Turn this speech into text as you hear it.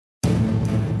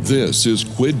This is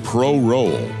Quid Pro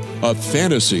Roll, a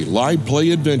fantasy live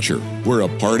play adventure where a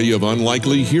party of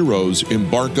unlikely heroes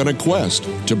embark on a quest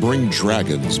to bring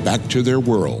dragons back to their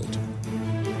world.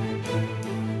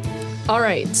 All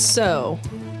right, so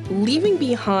leaving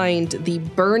behind the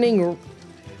burning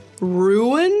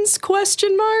ruins,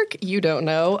 you don't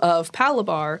know, of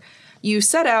Palabar, you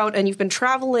set out and you've been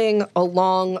traveling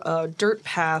along a dirt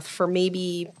path for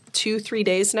maybe 2-3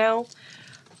 days now.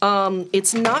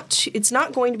 It's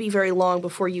not going to be very long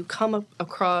before you come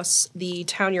across the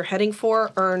town you're heading for,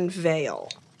 Ern Vale.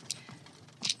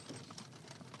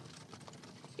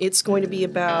 It's going to be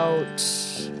about,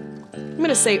 I'm going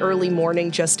to say early morning,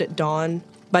 just at dawn,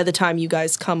 by the time you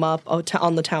guys come up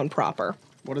on the town proper.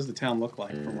 What does the town look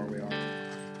like from where we are?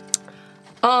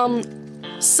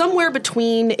 Somewhere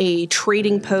between a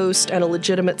trading post and a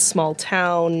legitimate small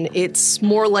town. It's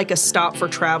more like a stop for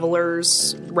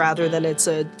travelers rather than it's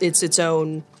its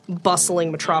own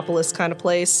bustling metropolis kind of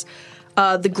place.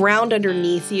 The ground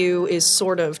underneath you is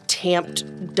sort of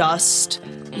tamped dust,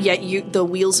 yet the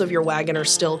wheels of your wagon are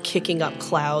still kicking up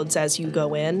clouds as you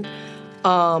go in.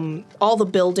 All the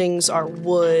buildings are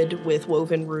wood with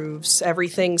woven roofs.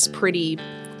 Everything's pretty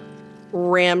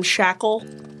ramshackle,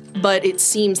 but it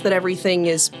seems that everything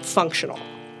is functional.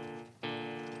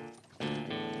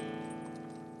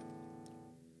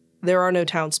 There are no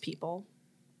townspeople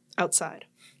outside.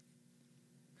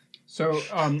 So,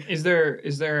 is there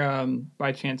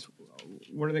by chance,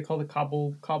 what do they call the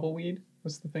cobbleweed?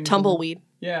 What's the thing? Tumbleweed.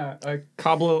 Yeah, a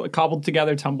cobbled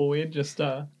together tumbleweed. Just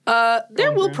there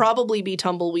will probably be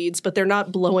tumbleweeds, but they're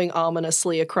not blowing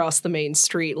ominously across the main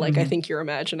street like I think you're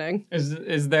imagining.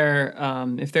 Is there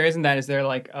if there isn't that, is there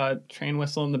like a train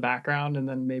whistle in the background and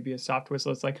then maybe a soft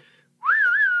whistle? It's like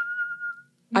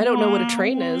I don't know what a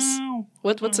train is.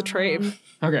 What's a train?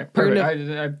 Okay,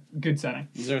 perfect. Good setting.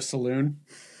 Is there a saloon?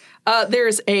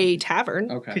 There's a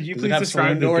tavern. Okay. Could you Does it please have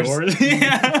describe the saloon doors?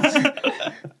 Yeah.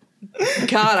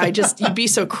 God, you'd be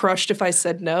so crushed if I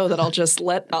said no that I'll just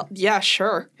yeah,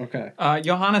 sure. Okay.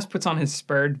 Johannes puts on his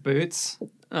spurred boots.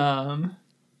 All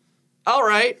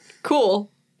right,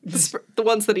 cool. The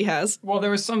ones that he has. Well,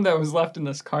 there was some that was left in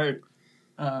this cart.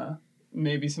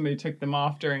 Maybe somebody took them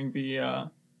off during the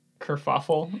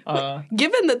kerfuffle.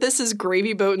 Given that this is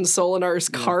Gravy Boat and Solinar's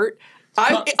cart,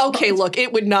 look,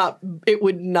 it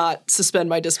would not suspend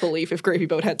my disbelief if Gravy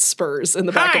Boat had spurs in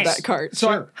the back of that cart.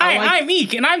 So Hi, I'm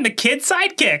Eek, and I'm the kid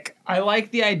sidekick. I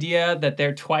like the idea that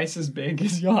they're twice as big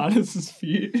as Johannes'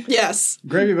 feet. Yes.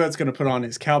 Gravy Boat's going to put on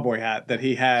his cowboy hat that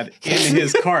he had in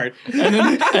his cart.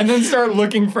 and then start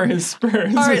looking for his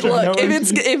spurs. All right, look,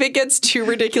 if it gets too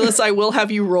ridiculous, I will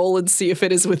have you roll and see if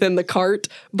it is within the cart,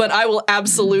 but I will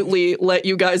absolutely let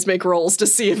you guys make rolls to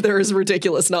see if there is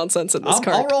ridiculous nonsense in this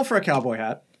cart. I'll roll for a cowboy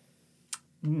hat.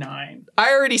 9.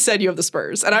 I already said you have the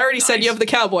spurs, and I already said you have the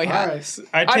cowboy hat. Nice.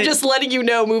 I'm just letting you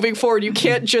know moving forward, you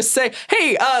can't just say,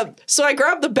 hey, so I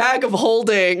grabbed the bag of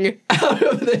holding out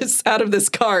of this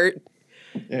cart.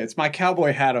 Yeah, it's my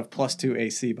cowboy hat of +2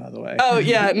 AC, by the way. Oh,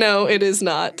 yeah, no, it is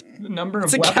not. The number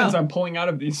of weapons I'm pulling out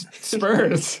of these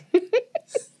spurs.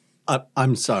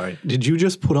 I'm sorry. Did you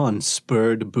just put on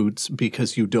spurred boots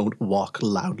because you don't walk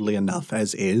loudly enough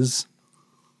as is?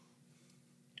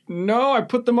 No, I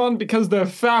put them on because they're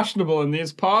fashionable in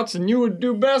these parts, and you would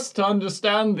do best to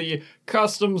understand the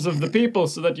customs of the people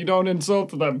so that you don't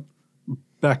insult them.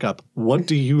 Back up. What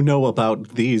do you know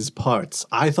about these parts?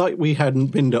 I thought we hadn't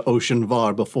been to Ocean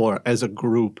Var before as a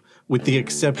group, with the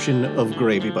exception of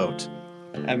Gravy Boat.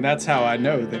 And that's how I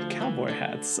know that cowboy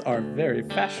hats are very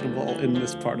fashionable in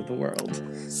this part of the world.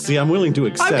 See, I'm willing to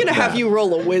accept I'm going to have that. you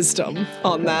roll a wisdom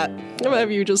on that. I'm going to have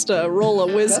you just roll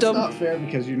a wisdom. That's not fair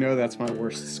because you know that's my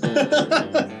worst score.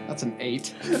 That's an 8.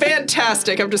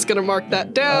 Fantastic. I'm just going to mark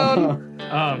that down.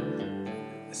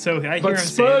 So I hear But him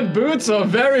spurred say, boots are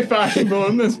very fashionable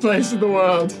in this place of the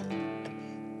world.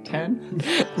 10?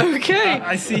 Okay.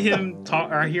 I see him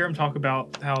talk, or I hear him talk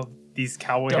about how these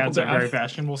cowboy Double hats are down. very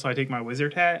fashionable. So I take my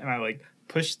wizard hat and I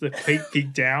push the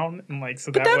peak down and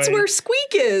so But that that's way. where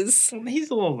Squeak is. He's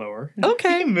a little lower.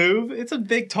 Okay. He can move. It's a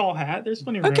big, tall hat. There's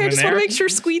plenty of room Okay, I in just there. want to make sure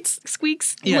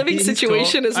Squeak's Yeah, living he's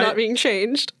situation cool. is not being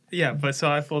changed. Yeah, but so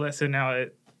I fold that so now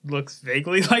it looks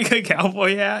vaguely like a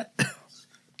cowboy hat.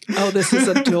 Oh, this is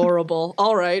adorable.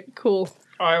 All right, cool.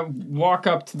 I walk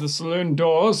up to the saloon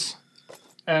doors,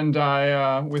 and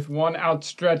I, with one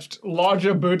outstretched,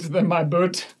 larger boot than my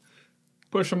boot,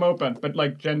 push them open,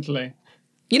 but gently.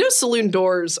 You know, saloon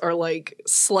doors are like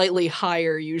slightly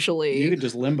higher usually. You could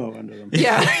just limbo under them.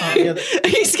 Yeah.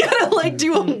 He's got to like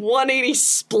do a 180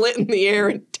 split in the air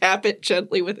and tap it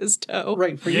gently with his toe.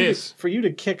 Right, Yes. for you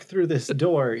to kick through this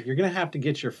door, you're going to have to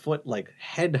get your foot like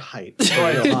head height,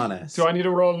 Johannes. Do I need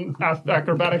to roll an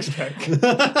acrobatics check?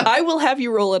 I will have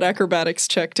you roll an acrobatics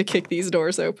check to kick these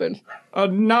doors open. A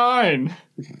 9.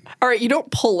 All right, you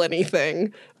don't pull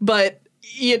anything, but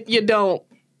you don't.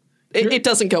 It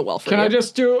doesn't go well for Can you. I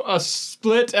just do a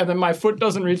split and then my foot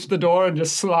doesn't reach the door and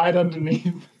just slide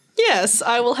underneath? Yes,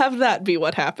 I will have that be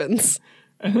what happens.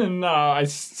 And then I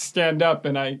stand up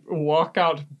and I walk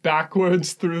out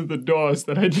backwards through the doors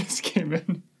that I just came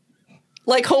in.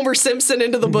 Like Homer Simpson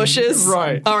into the bushes?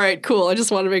 Right. All right, cool. I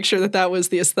just want to make sure that was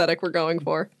the aesthetic we're going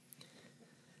for.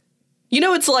 You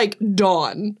know, it's like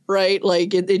dawn, right?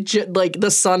 Like like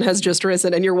the sun has just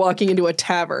risen and you're walking into a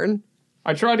tavern.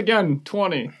 I tried again,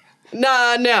 20.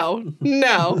 No.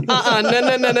 No.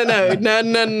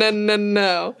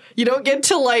 You don't get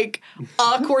to like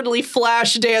awkwardly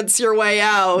flash dance your way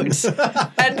out,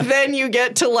 and then you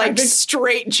get to like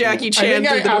straight Jackie Chan I through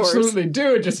think the I doors. absolutely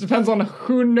do. It just depends on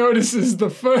who notices the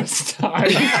first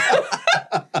time.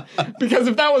 Because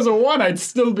if that was a 1, I'd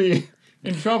still be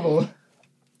in trouble.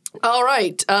 All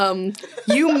right.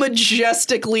 You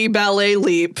majestically ballet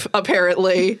leap,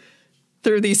 apparently,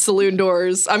 through these saloon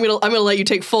doors. I'm gonna let you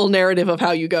take full narrative of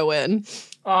how you go in.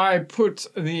 I put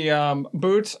the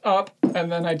boot up,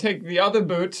 and then I take the other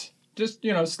boot, just,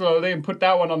 slowly, and put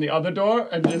that one on the other door,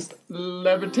 and just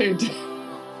levitate.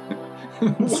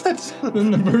 What?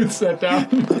 Then the boot set down.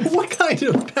 What kind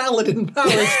of paladin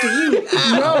powers do you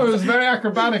have? No, it was very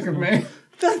acrobatic of me.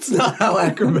 That's not how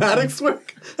acrobatics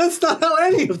work. That's not how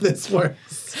any of this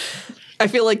works. I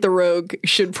feel like the rogue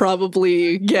should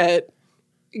probably get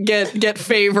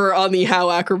favor on the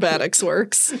how acrobatics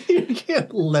works. You can't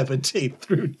levitate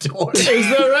through doors. Is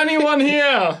there anyone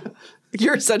here?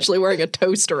 You're essentially wearing a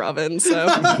toaster oven, so.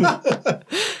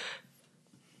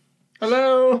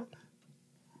 Hello?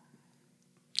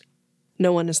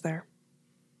 No one is there.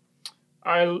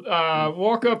 I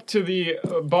walk up to the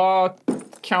bar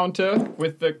counter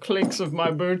with the clinks of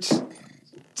my boots.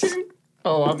 Ting.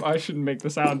 Oh, I shouldn't make the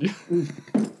sound.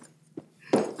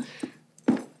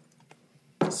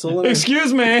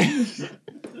 Excuse me.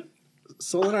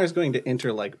 Solinar is going to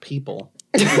enter like people,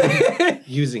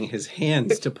 using his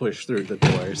hands to push through the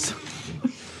doors.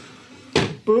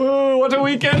 Boo, what a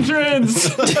weak entrance.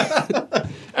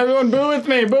 Everyone boo with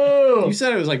me, boo. You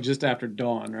said it was like just after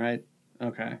dawn, right?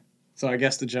 Okay. So I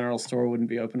guess the general store wouldn't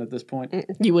be open at this point?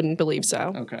 You wouldn't believe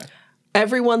so. Okay.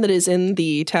 Everyone that is in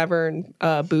the tavern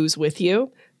boos with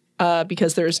you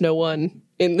because there's no one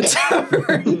in the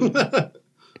tavern.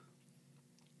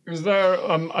 Is there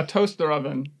a toaster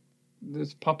oven?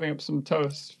 Just popping up some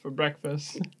toast for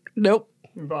breakfast. Nope.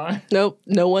 Bye. Nope.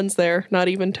 No one's there. Not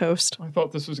even toast. I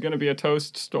thought this was going to be a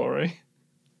toast story.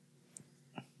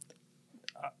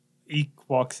 Eek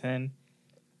walks in.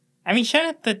 I mean,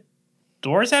 shouldn't the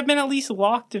doors have been at least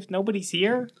locked if nobody's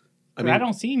here? I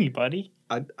don't see anybody.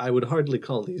 I would hardly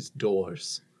call these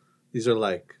doors. These are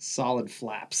like Solid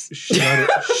flaps.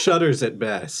 shutters at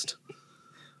best.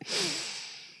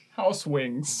 House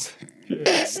wings.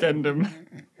 Extend them.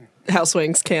 House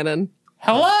wings cannon.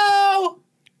 Hello?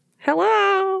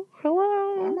 Hello.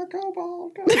 Hello. I'm a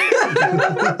kobold.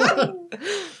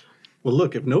 Well,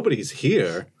 look, if nobody's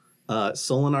here,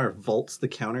 Solinar vaults the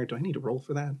counter. Do I need to roll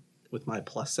for that with my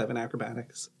 +7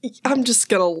 acrobatics? I'm just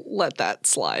gonna let that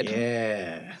slide.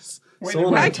 Yes. Wait,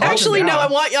 Solinar Actually, no.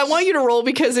 about? I want you to roll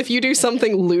because if you do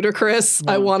something ludicrous,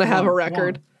 I want to have a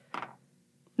record.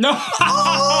 No.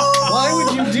 Why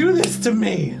would you do this to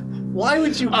me? Why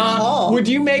would you call? Would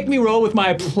you make me roll with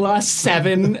my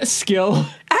 +7 skill?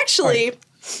 Actually,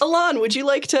 Alon, would you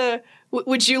like to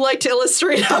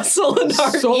illustrate how Solinar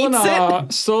eats it?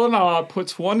 Solinar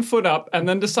puts one foot up and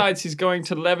then decides he's going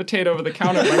to levitate over the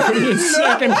counter by putting his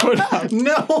second foot up.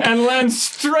 No. And lands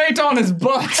straight on his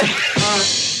butt.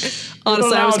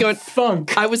 Honestly,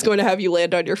 Thunk. I was going to have you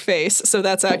land on your face, so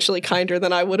that's actually kinder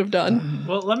than I would have done.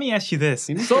 Well, let me ask you this.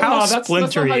 How Solinar, that's not how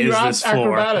splintery you is add this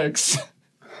floor? acrobatics.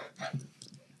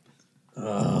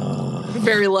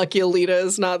 Very lucky Alita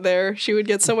is not there. She would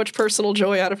get so much personal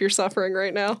joy out of your suffering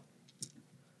right now.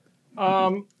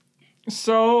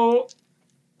 So,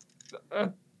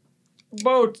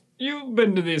 Boat, you've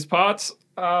been to these parts,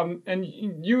 and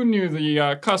you knew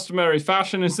the customary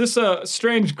fashion. Is this a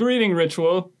strange greeting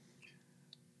ritual?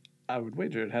 I would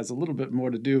wager it has a little bit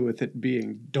more to do with it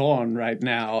being dawn right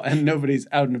now and nobody's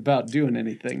out and about doing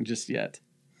anything just yet.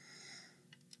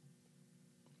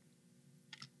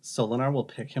 Solinar will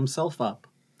pick himself up,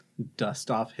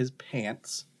 dust off his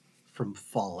pants from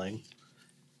falling,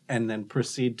 and then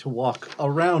proceed to walk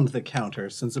around the counter,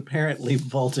 since apparently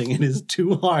vaulting it is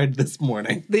too hard this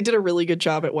morning. They did a really good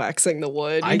job at waxing the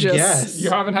wood. I guess. You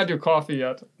haven't had your coffee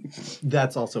yet.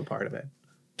 That's also part of it.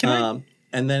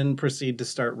 And then proceed to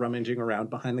start rummaging around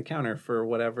behind the counter for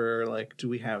whatever, like, do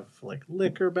we have, like,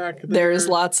 liquor back there? There's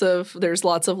lots of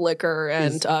liquor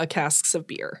and casks of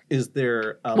beer. Is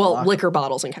there a liquor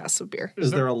bottles and casks of beer.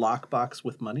 Is there a lockbox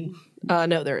with money?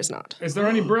 No, there is not. Is there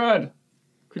any bread?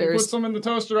 Could you There's- put some in the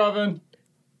toaster oven?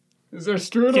 Is there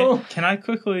strudel? Can I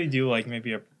quickly do like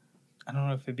maybe I don't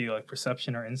know if it'd be like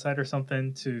perception or insight or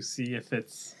something to see if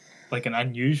it's like an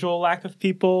unusual lack of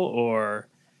people or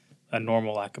a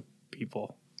normal lack of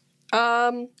people? Yeah,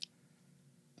 I'll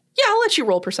let you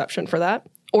roll perception for that.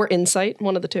 Or insight,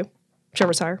 one of the two.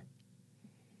 Whichever's higher.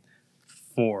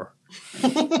 4.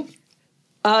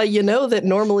 You know that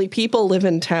normally people live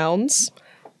in towns,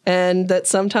 and that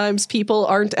sometimes people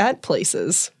aren't at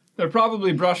places. They're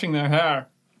probably brushing their hair.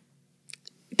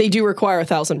 They do require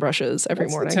 1,000 brushes every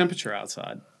What's morning. the temperature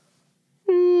outside?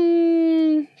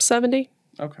 70.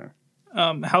 Okay.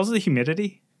 How's the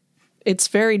humidity? It's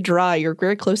very dry. You're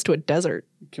very close to a desert.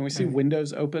 Can we see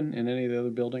windows open in any of the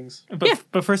other buildings?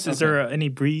 But first, is there any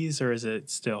breeze or is it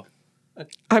still?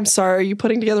 I'm sorry, are you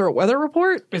putting together a weather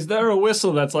report? Is there a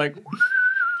whistle that's like...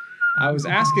 I was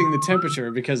asking the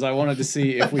temperature because I wanted to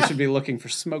see if we should be looking for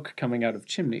smoke coming out of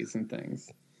chimneys and things.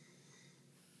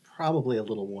 Probably a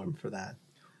little warm for that.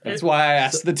 That's why I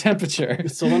asked the temperature.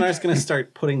 Solinar's going to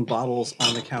start putting bottles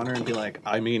on the counter and be like,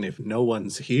 I mean, if no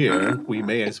one's here, we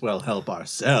may as well help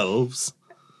ourselves.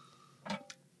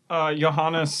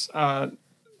 Johannes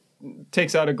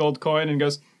takes out a gold coin and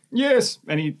goes, yes!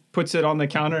 And he puts it on the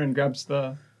counter and grabs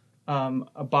a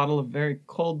bottle of very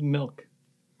cold milk.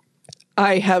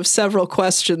 I have several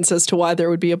questions as to why there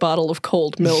would be a bottle of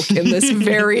cold milk in this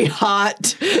very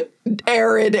hot,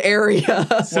 arid area.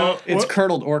 So it's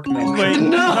curdled orc milk. Wait,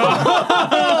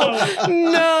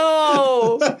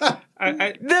 No!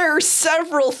 I, There are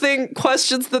several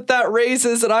questions that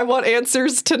raises, and I want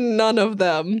answers to none of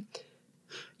them.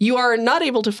 You are not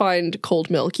able to find cold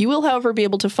milk. You will, however, be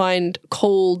able to find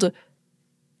cold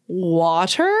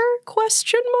water? ?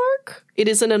 It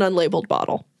is in an unlabeled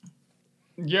bottle.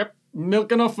 Yep,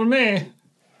 milk enough for me.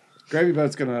 Gravy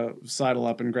Boat's gonna sidle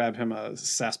up and grab him a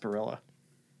sarsaparilla.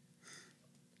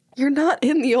 You're not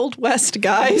in the Old West,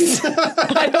 guys.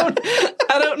 I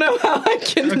don't know how I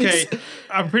can. okay,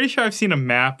 I'm pretty sure I've seen a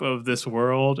map of this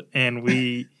world, and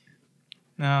we.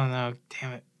 No,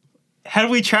 damn it. Had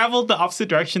we traveled the opposite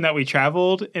direction that we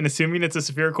traveled, and assuming it's a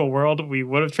spherical world, we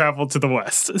would have traveled to the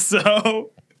west.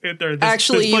 So.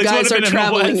 Actually, you guys are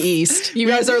traveling east. You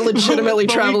guys are legitimately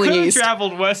traveling we east.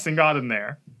 Traveled west and got in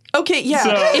there. Okay, yeah.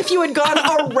 So- If you had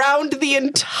gone around the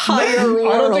entire world.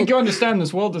 I don't think you understand.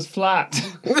 This world is flat.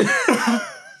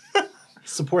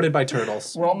 Supported by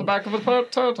turtles. We're on the back of a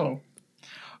turtle.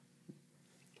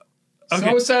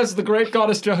 Okay. So says the great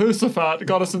goddess Jehoshaphat,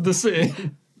 goddess of the sea.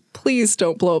 Please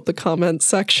don't blow up the comments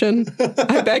section.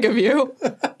 I beg of you.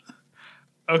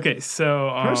 Okay,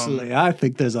 so Personally, I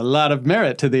think there's a lot of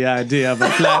merit to the idea of a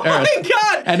flat Earth. Oh my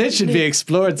God! And it should be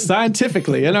explored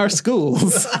scientifically in our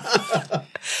schools.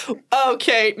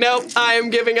 Okay, nope. I am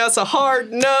giving us a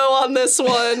hard no on this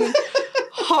one.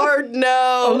 Hard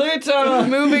no. Alita!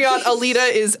 Moving on.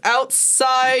 Alita is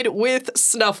outside with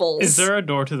Snuffles. is there a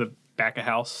door to the back of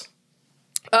house?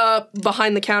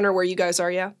 Behind the counter where you guys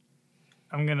are, yeah.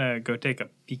 I'm gonna go take a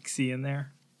peek-see in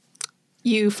there.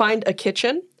 You find a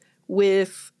kitchen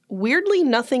with weirdly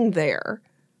nothing there.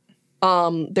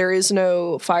 There is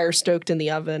no fire stoked in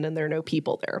the oven and there are no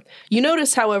people there. You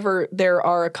notice, however, there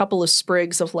are a couple of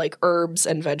sprigs of like herbs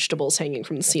and vegetables hanging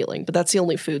from the ceiling, but that's the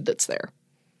only food that's there.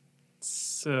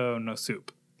 So no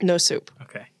soup. No soup.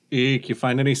 Okay. Eek, you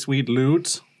find any sweet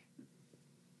loot?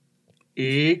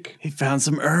 Eek. He found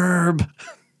some herb.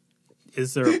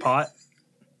 Is there a pot?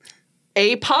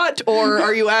 A pot, or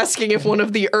are you asking if one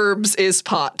of the herbs is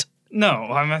pot? No,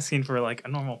 I'm asking for like a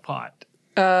normal pot.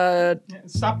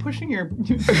 Stop pushing your...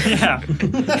 Yeah.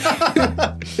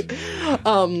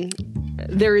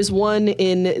 There is one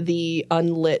in the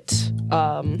unlit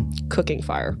cooking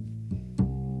fire.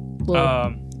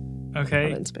 Little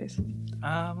Okay. oven space.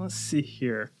 Let's see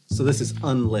here. So this is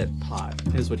unlit pot,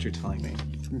 is what you're telling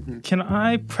me. Can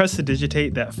I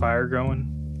prestidigitate that fire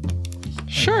going? A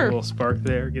Sure. little spark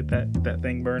there, get that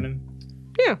thing burning.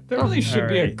 Yeah. There really should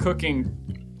be a Alright.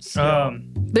 cooking skill.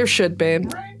 There should be.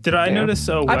 Did I notice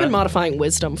a well? I've been modifying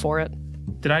wisdom for it.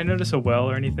 Did I notice a well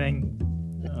or anything?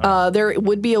 There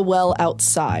would be a well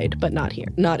outside, but not here,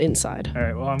 not inside. All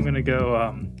right, well, I'm going to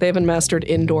go... They haven't mastered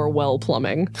indoor well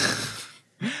plumbing.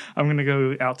 I'm going to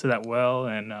go out to that well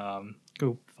and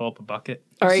go fill up a bucket.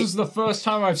 All right. This is the first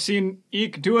time I've seen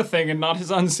Eek do a thing and not his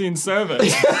unseen servant.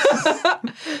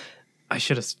 I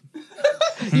should have...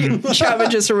 Chapman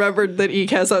just remembered that Eek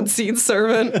has unseen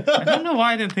servant. I don't know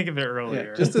why I didn't think of it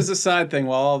earlier. Just as a side thing,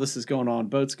 while all this is going on,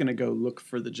 Boat's going to go look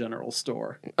for the general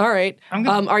store. All right. I'm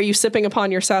gonna- Are you sipping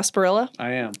upon your sarsaparilla?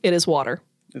 I am. It is water.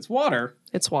 It's water.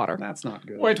 It's water. That's not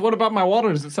good. Wait, what about my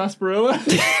water? Is it sarsaparilla?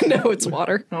 No, it's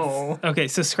water. Oh. Okay,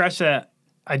 so scratch that.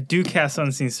 I do cast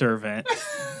Unseen Servant,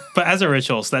 but as a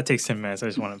ritual, so that takes 10 minutes. I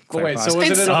just want to But wait, clarify. so was,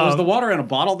 It's- was the water in a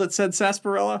bottle that said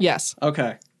sarsaparilla? Yes.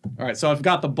 Okay. All right, so I've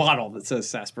got the bottle that says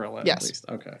sarsaparilla Yes. at least.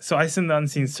 Okay. So I send the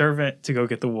Unseen Servant to go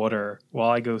get the water while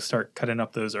I go start cutting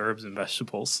up those herbs and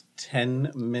vegetables.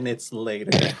 10 minutes later.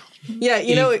 Yeah,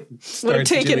 you know, it would have starts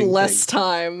taken doing less things.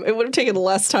 time. It would have taken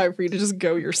less time for you to just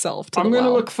go yourself to I'm the going to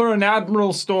well. look for an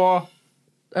Admiral store.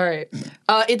 All right.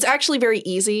 It's actually very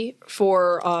easy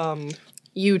for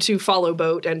you to follow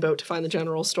Boat and Boat to find the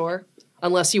general store,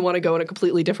 unless you want to go in a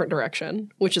completely different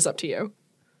direction, which is up to you.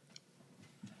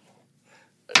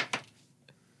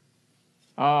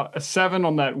 A 7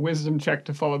 on that wisdom check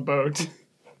to follow Boat.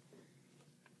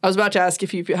 I was about to ask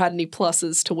if you had any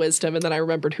pluses to wisdom, and then I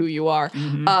remembered who you are.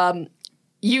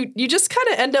 You just kind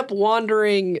of end up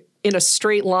wandering in a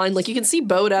straight line. Like, you can see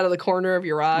Boat out of the corner of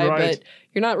your eye, Right. but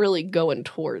you're not really going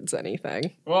towards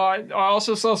anything. Well, I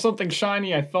also saw something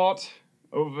shiny, I thought,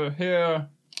 over here.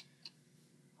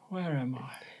 Where am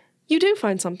I? You do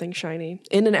find something shiny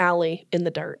in an alley in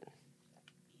the dirt.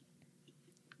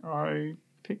 I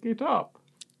pick it up.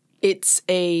 It's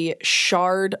a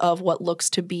shard of what looks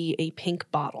to be a pink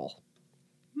bottle.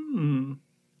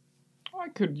 I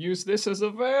could use this as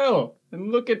a veil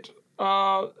and look at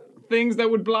things that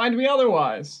would blind me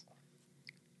otherwise.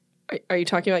 Are you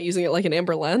talking about using it like an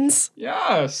amber lens?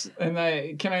 Yes, and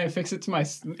can I affix it to my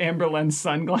amber lens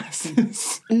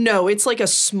sunglasses? No, it's like a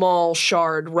small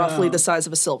shard, roughly the size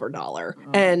of a silver dollar,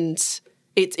 and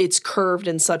it's curved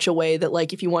in such a way that,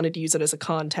 like, if you wanted to use it as a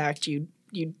contact, you'd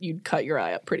cut your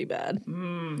eye up pretty bad.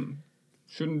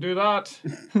 Shouldn't do that.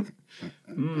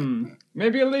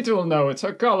 Maybe Alita will know. It's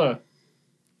her color.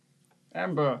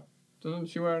 Amber. Doesn't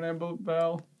she wear an amber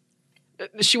veil?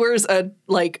 She wears a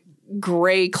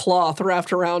gray cloth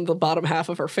wrapped around the bottom half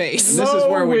of her face. And this is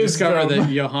where we wisdom. discover that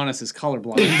Johannes is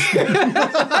colorblind.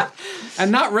 And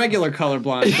not regular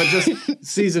colorblind, but just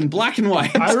sees in black and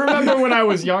white. I remember when I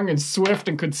was young and swift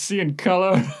and could see in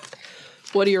color.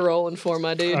 What are you rolling for,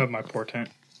 my dude? My portent.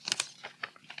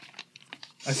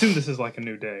 I assume this is like a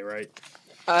new day, right?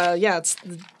 Yeah, it's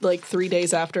like 3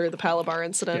 days after the Palabar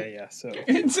incident. Yeah, so...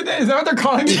 Incident? Is that what they're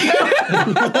calling me now?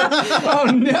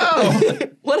 Oh no!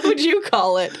 What would you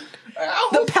call it?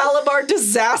 The Palabar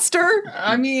disaster?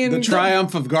 I mean, The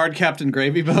triumph of Guard Captain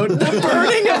Gravy Boat.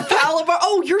 Burning of Palabar.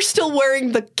 Oh, you're still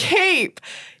wearing the cape.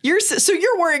 So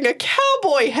you're wearing a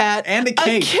cowboy hat And a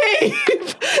cape. and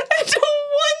a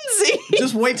onesie.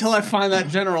 Just wait till I find that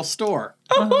general store.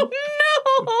 Oh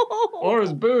no! or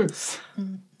his boots.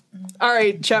 All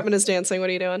right, Chapman is dancing. What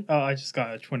are you doing? Oh, I just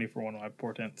got a 20 for one of my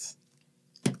portents.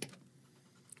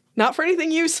 Not for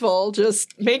anything useful,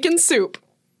 just making soup.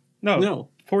 No.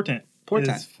 Portent.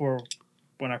 Portent. Is for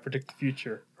when I predict the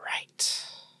future. Right.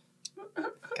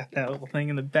 Got that little thing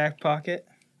in the back pocket.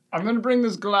 I'm gonna bring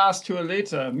this glass to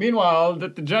Alita. Meanwhile,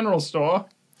 at the general store.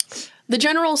 The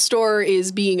general store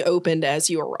is being opened as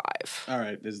you arrive. All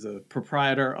right, is the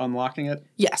proprietor unlocking it?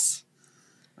 Yes.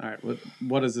 All right,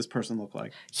 what does this person look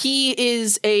like? He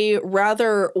is a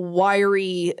rather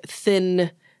wiry, thin,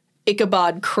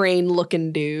 Ichabod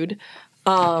Crane-looking dude.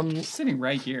 Sitting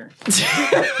right here.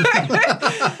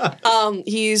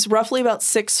 He's roughly about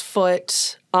 6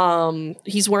 foot.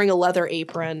 He's wearing a leather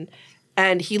apron,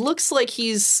 and he looks like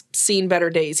he's seen better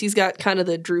days. He's got kind of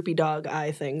the droopy dog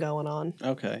eye thing going on.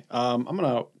 Okay, I'm going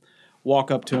to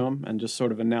walk up to him and just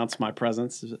sort of announce my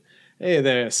presence. Hey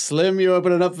there, Slim, you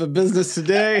opening up for business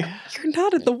today? You're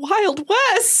not in the Wild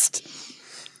West!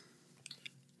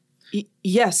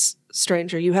 Yes,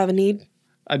 stranger, you have a need?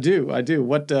 I do.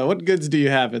 What goods do you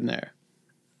have in there?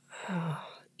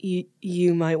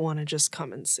 You might want to just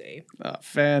come and see.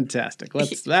 Fantastic.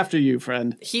 Let's after you,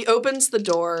 friend. He opens the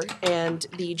door, and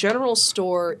the general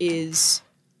store is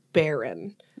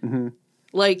barren. Mm-hmm.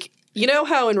 Like, you know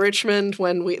how in Richmond,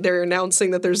 when they're announcing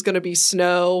that there's going to be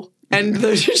snow, and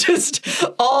there's just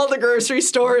all the grocery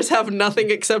stores have nothing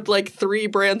except like 3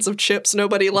 brands of chips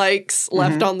nobody likes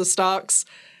left on the stocks?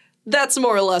 That's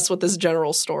more or less what this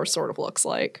general store sort of looks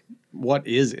like. What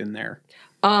is in there?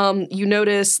 You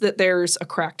notice that there's a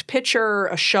cracked pitcher,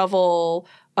 a shovel,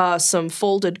 some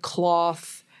folded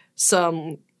cloth,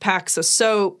 some packs of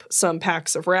soap, some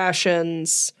packs of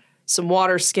rations, some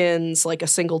water skins, like a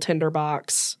single tinder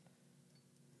box.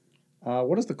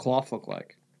 What does the cloth look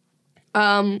like?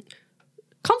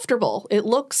 Comfortable. It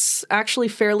looks actually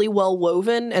fairly well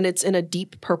woven, and it's in a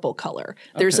deep purple color.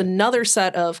 There's another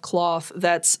set of cloth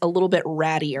that's a little bit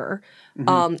rattier.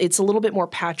 It's a little bit more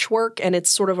patchwork, and it's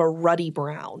sort of a ruddy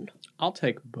brown. I'll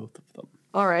take both of them.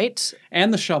 All right.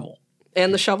 And the shovel.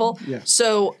 And the shovel? Yeah.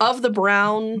 So of the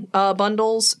brown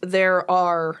bundles, there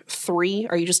are 3.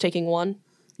 Are you just taking one?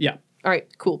 Yeah. All right,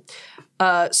 cool.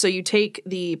 So you take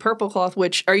the purple cloth,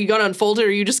 which, are you going to unfold it, or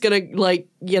are you just going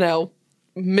to,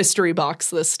 mystery box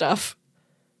this stuff?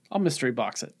 I'll mystery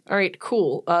box it. All right,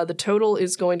 cool. The total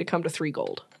is going to come to 3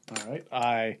 gold. All right.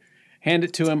 I hand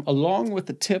it to him along with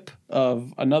the tip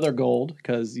of another gold,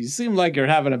 because you seem like you're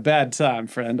having a bad time,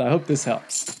 friend. I hope this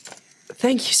helps.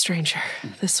 Thank you, stranger.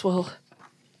 This will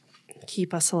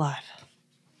keep us alive.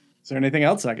 Is there anything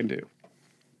else I can do?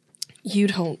 You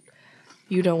don't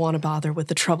want to bother with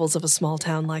the troubles of a small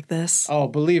town like this. Oh,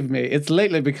 believe me, it's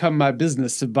lately become my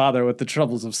business to bother with the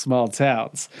troubles of small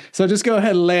towns. So just go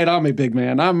ahead and lay it on me, big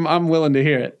man. I'm willing to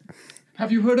hear it.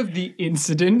 Have you heard of the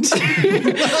incident? Point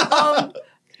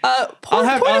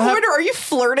of order, are you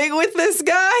flirting with this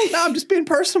guy? No, I'm just being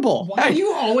personable. Why do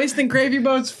you always think Gravy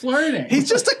Boat's flirting? He's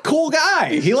just a cool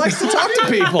guy. He likes to talk to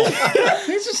people.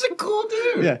 He's just a cool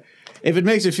dude. Yeah. If it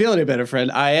makes you feel any better,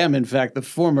 friend, I am, in fact, the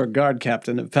former guard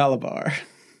captain of Palabar.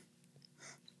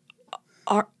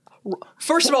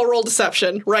 First of all, roll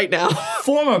deception right now.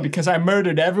 Former, because I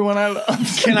murdered everyone I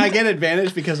love. Can I get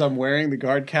advantage because I'm wearing the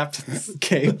guard captain's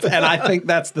cape, and I think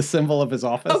that's the symbol of his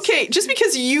office? Okay, just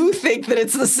because you think that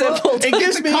it's the symbol. It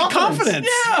gives me confidence.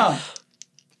 Yeah.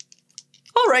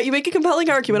 All right, you make a compelling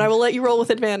argument. I will let you roll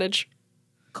with advantage.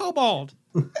 Kobold.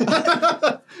 8.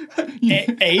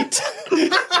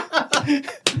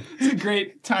 It's a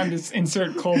great time to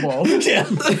insert kobold. Yeah.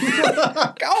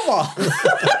 Kobold.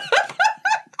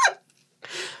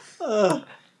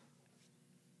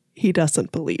 He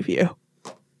doesn't believe you.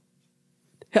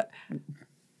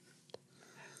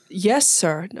 Yes,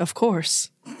 sir, of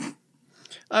course.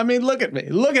 I mean, look at me.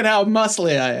 Look at how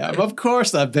muscly I am. Of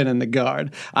course I've been in the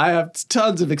guard. I have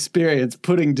tons of experience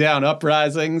putting down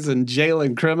uprisings and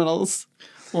jailing criminals.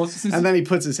 Well, And then he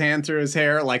puts his hand through his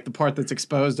hair, like the part that's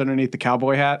exposed underneath the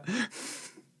cowboy hat.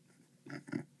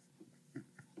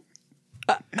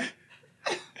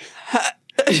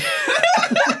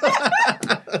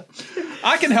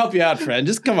 I can help you out, friend.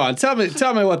 Just come on. Tell me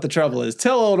what the trouble is.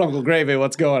 Tell old Uncle Gravy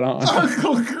what's going on.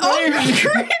 Uncle Gravy. All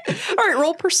right,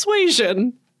 roll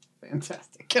persuasion.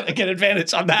 Fantastic. Can I get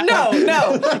advantage on that? No.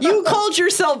 You called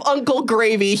yourself Uncle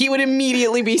Gravy. He would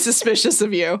immediately be suspicious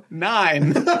of you.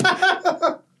 9.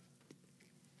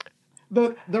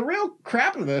 The real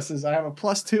crap of this is I have a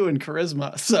 +2 in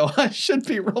charisma, so I should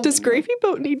be rolling. Does Gravy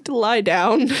Boat need to lie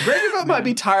down? Gravy Boat might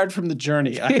be tired from the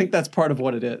journey. I think that's part of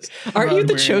what it is. Aren't you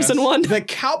the chosen one? The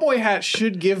cowboy hat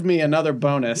should give me another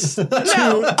bonus to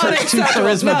Unacceptable.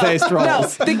 charisma-based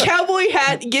rolls. No, the cowboy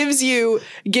hat gives you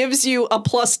a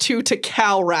 +2 to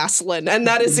cow wrestling, and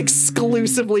that is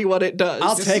exclusively what it does.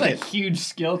 I'll This take is it. a huge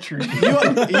skill tree.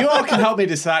 You all can help me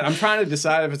decide. I'm trying to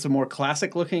decide if it's a more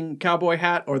classic-looking cowboy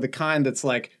hat or the kind that's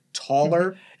like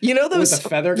taller. You know those with a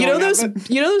feather you know going out those of it?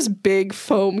 you know those big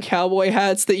foam cowboy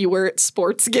hats that you wear at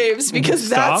sports games, because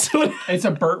Stop. that's what It's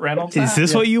a Burt Reynolds. Is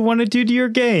this what you want to do to your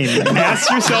game? Ask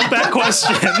yourself that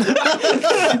question.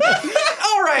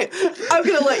 All right, I'm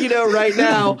going to let you know right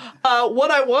now. What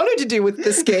I wanted to do with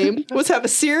this game was have a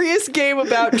serious game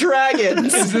about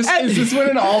dragons. Is this when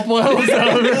it all blows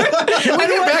over? Can we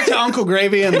get back to Uncle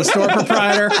Gravy and the store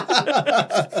proprietor?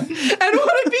 And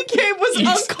what it became was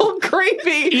Uncle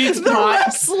Gravy, the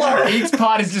pot. wrestler. Each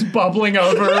pot is just bubbling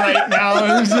over right now.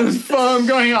 There's just foam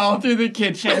going all through the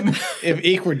kitchen. If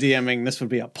Eek were DMing, this would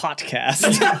be a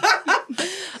podcast.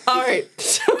 All right,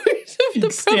 so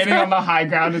Eek's standing on the high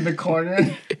ground in the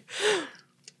corner.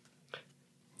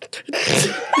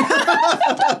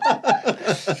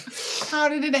 How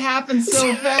did it happen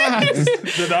so fast?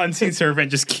 The unseen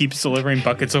servant just keeps delivering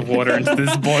buckets of water into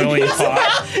this boiling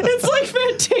pot. It's like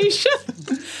Fantasia.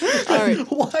 All right.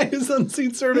 Why is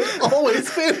Unseen Servant always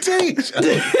Fantasia?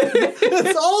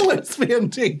 It's always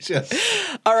Fantasia.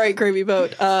 All right, Gravy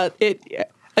Boat.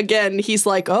 Again, he's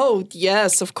like, oh,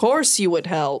 yes, of course you would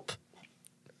help.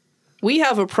 We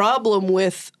have a problem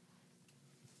with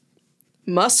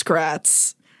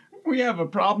muskrats. We have a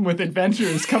problem with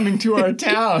adventurers coming to our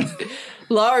town.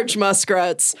 Large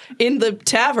muskrats in the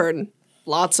tavern.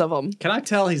 Lots of them. Can I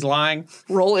tell he's lying?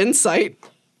 Roll insight.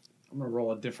 I'm going to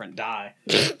roll a different die.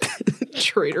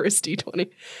 Traitorous D20.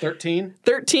 13.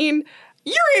 13.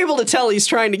 You're able to tell he's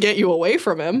trying to get you away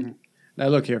from him. Now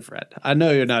look here, Fred. I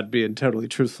know you're not being totally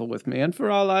truthful with me, and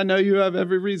for all I know, you have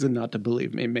every reason not to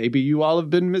believe me. Maybe you all have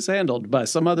been mishandled by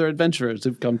some other adventurers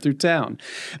who've come through town.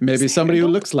 Maybe somebody who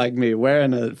looks like me,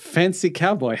 wearing a fancy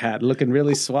cowboy hat, looking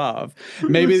really suave.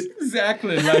 Maybe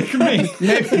Exactly like me.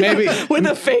 maybe With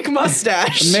a fake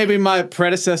mustache. maybe my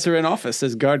predecessor in office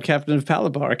as guard captain of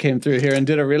Palabar came through here and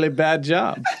did a really bad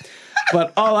job.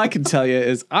 But all I can tell you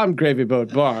is I'm Gravy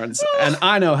Boat Barnes, and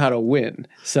I know how to win.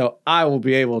 So I will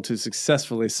be able to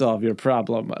successfully solve your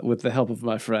problem with the help of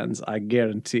my friends. I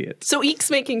guarantee it. So Eek's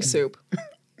making soup.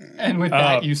 And with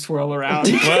that, you swirl around.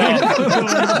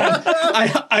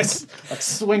 I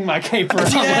swing my caper.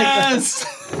 Yes!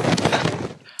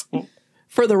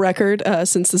 For the record,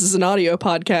 since this is an audio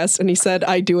podcast and he said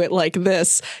I do it like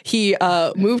this, he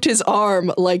moved his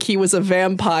arm like he was a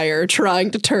vampire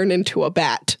trying to turn into a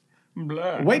bat.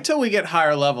 Blah. Wait till we get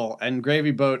higher level and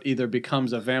Gravy Boat either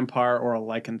becomes a vampire or a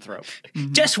lycanthrope.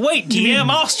 Just wait, DM,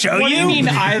 I'll show What do you you. mean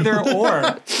either or?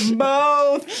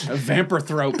 Both. A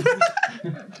vampirthrope.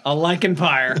 A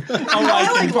lycanpire.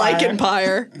 I like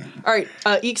Lycanpire. All right,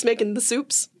 Eek's making the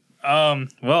soups. Well,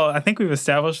 I think we've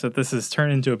established that this has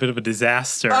turned into a bit of a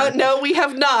disaster. No, we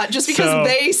have not. Just because So-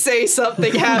 they say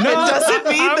something happened doesn't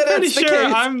mean I'm that pretty it's the sure.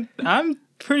 case. I'm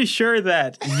pretty sure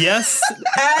that yes.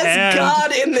 As and-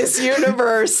 God in this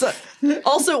universe.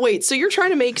 Also, wait, so you're trying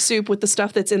to make soup with the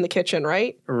stuff that's in the kitchen,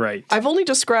 right? Right. I've only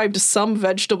described some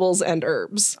vegetables and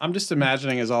herbs. I'm just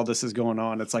imagining as all this is going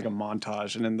on, it's like a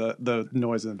montage, and then the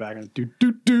noise in the background. Do,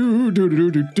 do, do, do,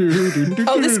 do, do, do, do, do,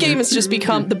 Oh, this do, game do, has just do,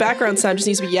 become, the background sound just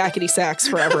needs to be yakety sax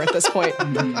forever at this point.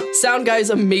 Sound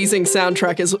Guy's amazing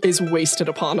soundtrack is wasted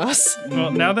upon us. Well,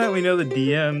 now that we know the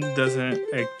DM doesn't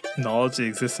acknowledge the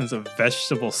existence of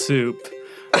vegetable soup,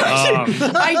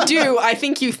 I do. I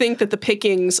think you think that the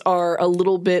pickings are a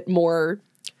little bit more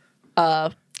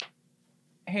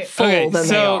Hey, full than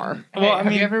they are. hey, Well, I have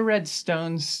mean, you ever read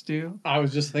Stone Stew? I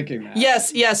was just thinking that.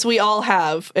 Yes, we all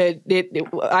have. I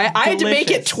had to make it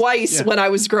Delicious. twice Yeah. when I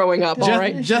was growing up, all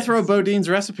right? Jethro Bodine's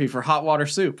recipe for hot water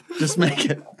soup. Just make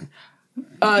it.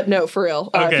 No, for real.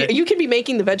 Okay. You can be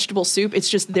making the vegetable soup. It's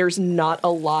just there's not a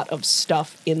lot of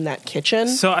stuff in that kitchen.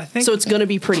 So I think- So it's going to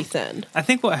be pretty thin. I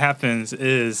think what happens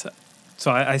is,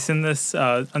 so I send this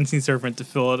unseen servant to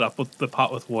fill it up with the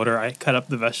pot with water. I cut up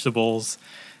the vegetables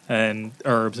and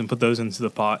herbs and put those into the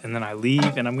pot, and then I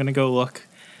leave, and I'm gonna go look.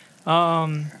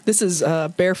 This is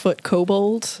Barefoot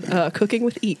Kobold cooking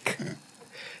with Eek.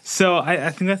 So I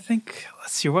think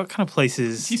let's see, what kind of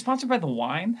places? Is he sponsored by the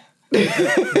wine?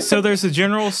 So there's a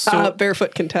general store.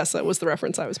 Barefoot Contessa was the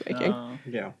reference I was making.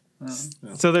 Yeah.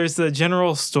 So there's the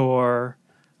general store.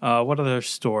 What other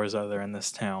stores are there in this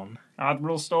town?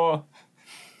 Admiral Store.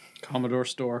 Commodore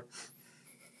store.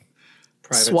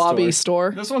 Private Swabby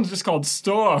store. This one's just called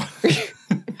Store.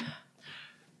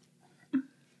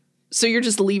 So you're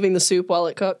just leaving the soup while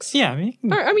it cooks? Yeah, I mean, All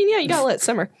right, I mean, yeah, you gotta let it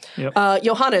simmer. Yep.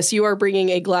 Johannes, you are bringing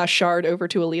a glass shard over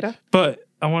to Alita. but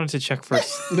I wanted to check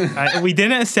first. We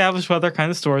didn't establish what other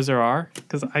kind of stores there are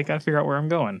because I got to figure out where I'm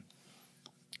going.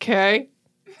 Okay.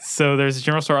 So there's a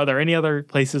general store. Are there any other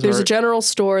places? There's where a general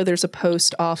store, there's a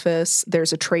post office,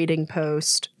 there's a trading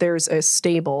post, there's a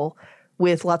stable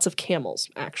with lots of camels,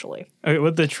 actually. Okay,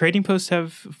 would the trading post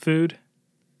have food,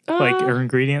 or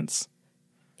ingredients?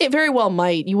 It very well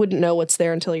might. You wouldn't know what's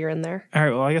there until you're in there. All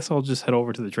right. Well, I guess I'll just head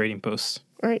over to the trading post.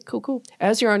 All right, cool.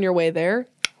 As you're on your way there,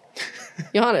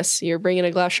 Johannes, you're bringing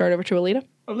a glass shard over to Alita?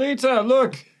 Alita,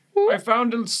 look! I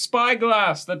found a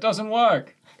spyglass that doesn't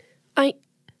work.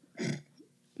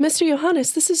 Mr.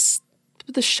 Johannes, this is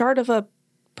the shard of a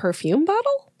perfume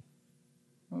bottle?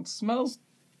 It smells.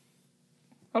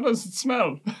 How does it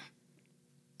smell?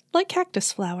 Like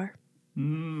cactus flower.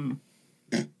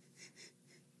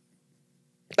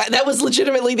 That was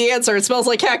legitimately the answer. It smells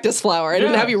like cactus flower. I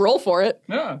didn't Yeah. have you roll for it.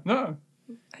 No.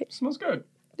 It smells good.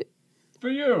 For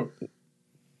you.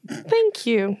 Thank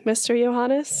you, Mr.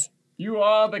 Johannes. You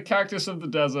are the cactus of the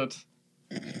desert.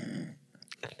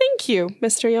 Thank you,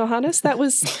 Mr. Johannes. That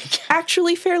was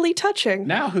actually fairly touching.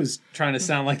 Now who's trying to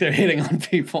sound like they're hitting on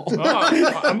people?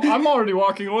 Oh, I'm already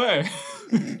walking away.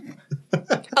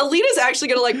 Alita's actually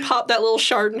going to pop that little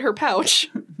shard in her pouch.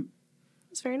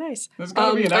 It's very nice. There's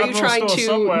gotta be an are you Admiral trying store to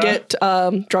somewhere. get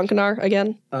Drunkenar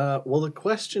again? Well, the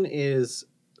question is,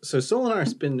 so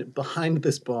Solinar's been behind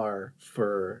this bar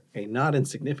for a not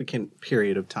insignificant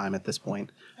period of time at this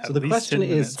point. So At least 10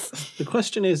 minutes. the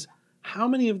question is, how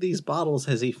many of these bottles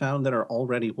has he found that are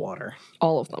already water?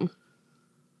 All of them.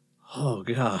 Oh,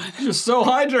 God. You're so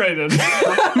hydrated.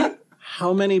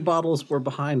 How many bottles were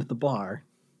behind the bar?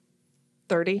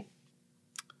 30.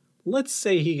 Let's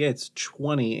say he gets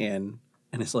 20 in,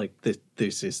 and it's like,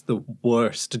 this is the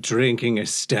worst drinking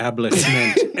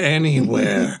establishment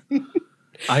anywhere.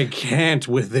 I can't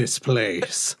with this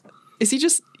place. Is he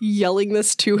just yelling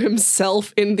this to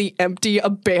himself in the empty,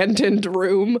 abandoned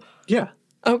room? Yeah.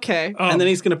 Okay. And then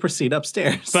he's going to proceed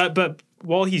upstairs. But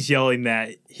while he's yelling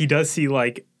that, he does see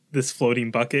like this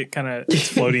floating bucket kind of is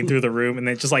floating through the room, and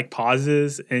then it just like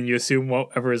pauses, and you assume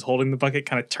whatever is holding the bucket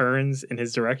kind of turns in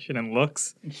his direction and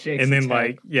looks, Shakes and then its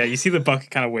head. you see the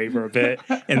bucket kind of waver a bit,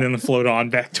 and then float on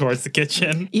back towards the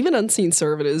kitchen. Even Unseen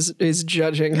Servant is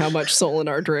judging how much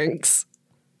Solinar drinks.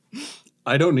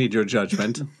 I don't need your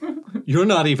judgment. You're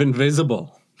not even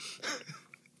visible.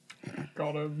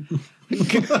 Got him.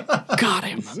 Got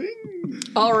him.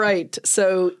 All right.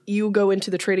 So you go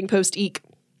into the trading post, Eek.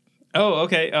 Oh,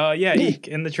 okay. Yeah, Eek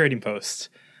in the trading post.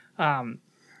 Hello?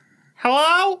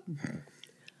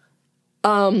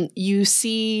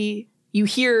 You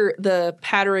hear the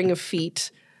pattering of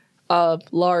feet,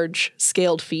 large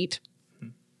scaled feet.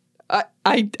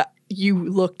 You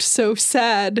looked so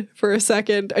sad for a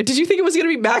second. Did you think it was going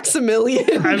to be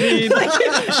Maximilian? I mean,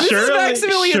 This is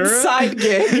Maximilian's side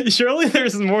gig. Surely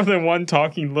there's more than one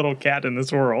talking little cat in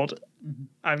this world.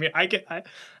 I mean,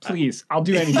 Please, I'll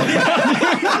do anything.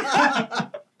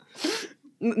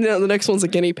 No, the next one's a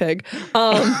guinea pig.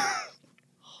 What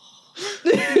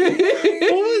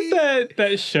was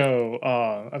that show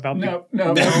about? No.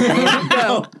 No,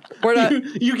 we're not.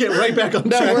 You get right back on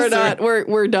No, track, we're sir. not.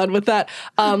 We're done with that.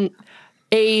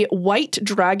 A white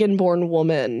dragonborn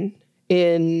woman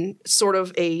in sort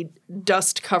of a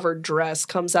dust-covered dress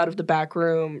comes out of the back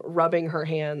room, rubbing her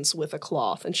hands with a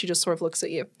cloth, and she just sort of looks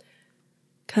at you.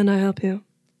 Can I help you?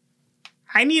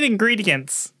 I need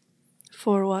ingredients.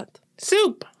 For what?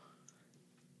 Soup.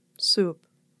 Soup.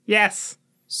 Yes.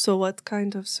 So what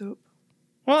kind of soup?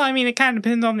 Well, I mean, it kind of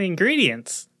depends on the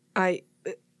ingredients. The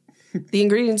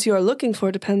ingredients you are looking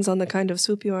for depends on the kind of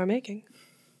soup you are making.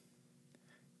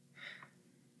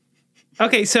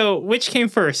 Okay, so which came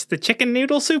first, the chicken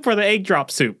noodle soup or the egg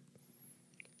drop soup?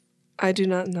 I do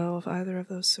not know of either of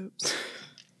those soups.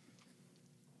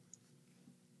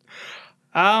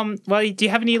 Well, do you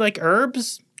have any like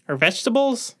herbs or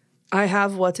vegetables? I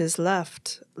have what is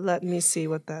left. Let me see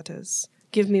what that is.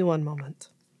 Give me one moment.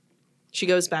 She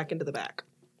goes back into the back.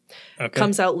 Okay.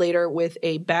 Comes out later with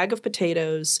a bag of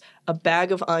potatoes, a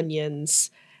bag of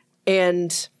onions,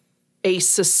 and a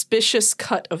suspicious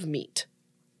cut of meat.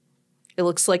 It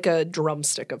looks like a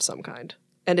drumstick of some kind.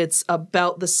 And it's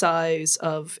about the size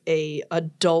of a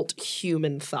adult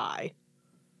human thigh.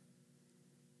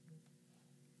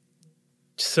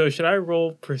 So should I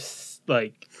roll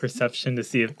perception to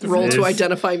see if this Roll to is-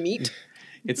 identify meat.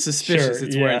 It's suspicious. Sure,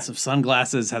 It's yeah. wearing some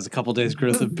sunglasses, has a couple days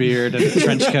growth of beard, and a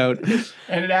trench coat.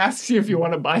 And it asks you if you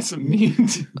want to buy some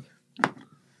meat.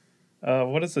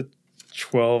 What is a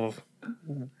 12?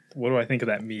 What do I think of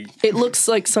that meat? It looks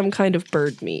like some kind of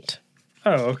bird meat.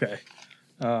 Oh, okay.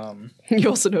 You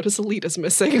also notice Alita's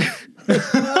missing.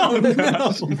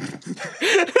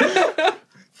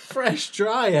 Fresh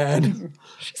dryad.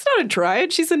 She's not a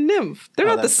dryad, she's a nymph. They're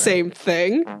not the that's right. same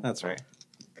thing. That's right.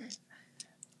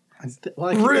 Well,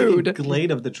 I keep Rude. thinking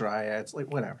Glade of the Dryads.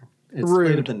 Like, whatever. It's Rude.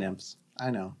 Glade of the Nymphs. I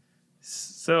know.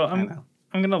 So I know.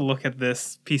 I'm gonna look at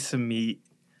this piece of meat.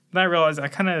 Then I realize I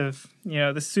kind of,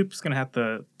 this soup's gonna have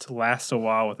to last a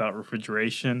while without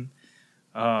refrigeration.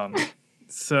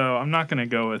 So I'm not gonna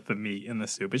go with the meat in the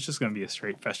soup. It's just gonna be a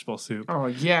straight vegetable soup. Oh,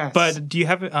 yes. But do you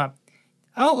have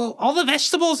all the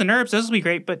vegetables and herbs? Those will be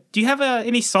great. But do you have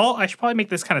any salt? I should probably make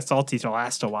this kind of salty to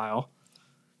last a while.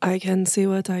 I can see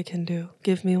what I can do.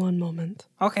 Give me one moment.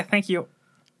 Okay, thank you.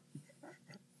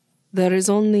 There is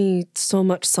only so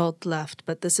much salt left,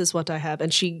 but this is what I have.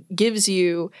 And she gives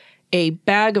you a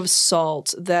bag of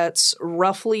salt that's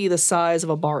roughly the size of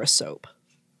a bar of soap.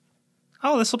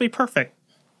 Oh, this will be perfect.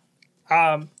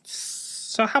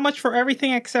 So how much for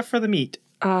everything except for the meat?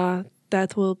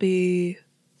 That will be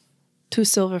 2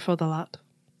 silver for the lot.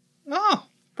 Oh,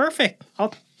 perfect.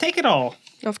 I'll take it all.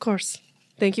 Of course.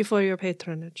 Thank you for your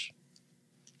patronage.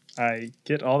 I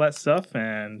get all that stuff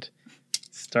and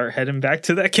start heading back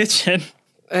to that kitchen.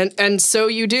 And so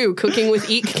you do. Cooking with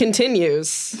Eek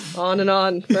continues. On and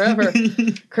on forever.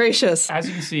 Gracious. as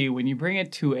you can see, when you bring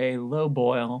it to a low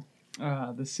boil,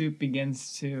 the soup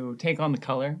begins to take on the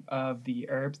color of the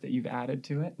herbs that you've added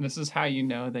to it. And this is how you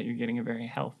know that you're getting a very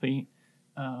healthy,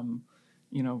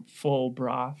 full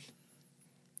broth.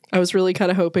 I was really kind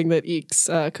of hoping that Eek's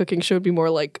cooking show would be more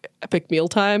like Epic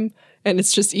Mealtime, and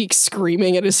it's just Eek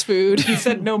screaming at his food. He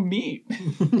said no meat.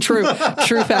 True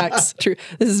facts. True.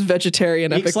 This is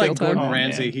vegetarian Eek's Epic like Mealtime. Gordon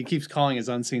Ramsay. man. He keeps calling his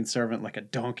unseen servant like a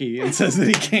donkey and says that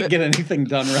he can't get anything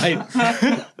done right.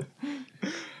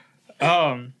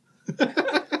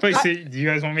 Wait, so do you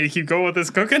guys want me to keep going with this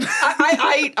cooking?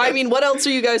 I mean, what else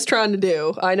are you guys trying to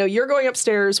do? I know you're going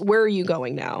upstairs. Where are you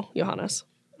going now, Johannes?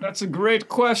 That's a great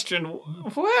question.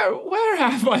 Where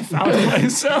have I found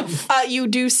myself? You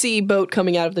do see Boat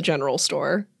coming out of the general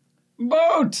store.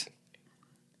 Boat!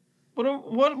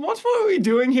 What were we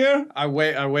doing here? I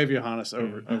wave Johannes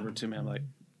over to me. I'm like,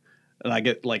 and I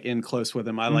get like in close with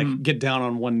him. I like get down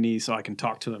on one knee so I can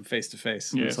talk to him face to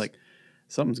face. And Yes. It's like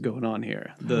something's going on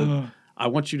here. I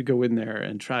want you to go in there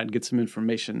and try and get some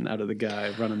information out of the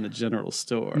guy running the general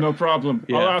store. No problem.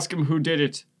 Yeah. I'll ask him who did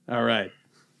it. All right.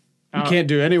 You can't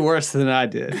do any worse than I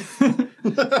did.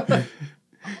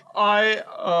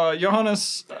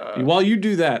 Johannes, While you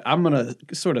do that, I'm going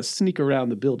to sort of sneak around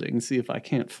the building and see if I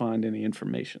can't find any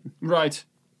information. right,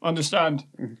 understand.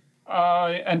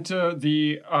 I enter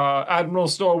the Admiral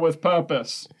store with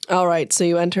purpose. All right, so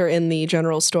you enter in the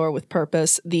general store with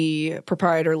purpose. The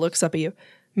proprietor looks up at you.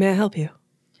 May I help you?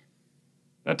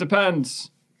 That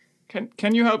depends.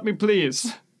 Can you help me,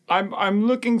 please? I'm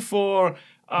looking for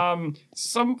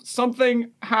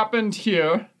something happened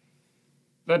here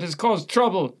that has caused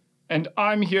trouble, and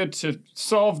I'm here to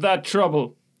solve that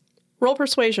trouble. Roll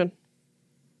persuasion.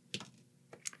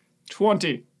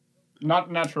 20.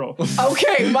 Not natural.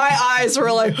 Okay, my eyes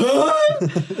were like,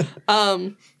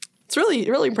 it's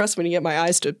really impressive when you get my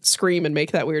eyes to scream and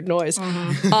make that weird noise.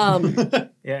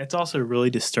 Yeah, it's also really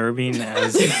disturbing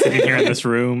as sitting here in this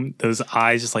room, those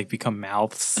eyes just like become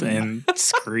mouths and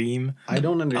scream. I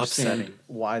don't understand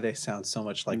why they sound so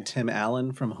much like Tim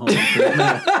Allen from Home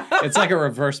Improvement. It's like a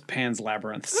reverse Pan's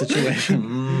Labyrinth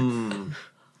situation.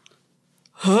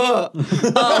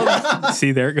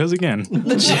 See, there it goes again.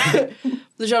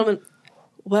 The gentleman,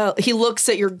 well, he looks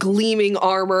at your gleaming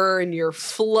armor and your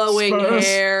flowing Spurs.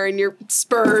 hair and your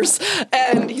spurs,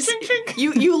 and he's,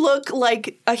 you look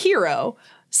like a hero.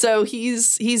 So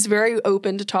he's very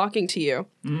open to talking to you.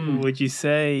 Would you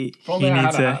say only he I had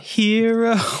needs a a hat.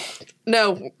 hero?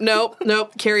 No.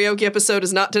 Karaoke episode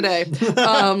is not today.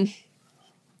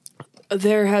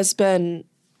 There has been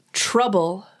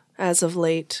trouble as of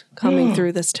late coming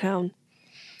through this town.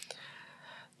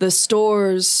 The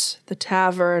stores, the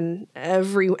tavern,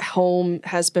 every home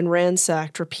has been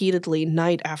ransacked repeatedly,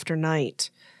 night after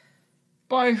night.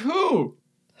 By who?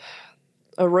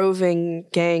 A roving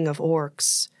gang of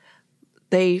orcs.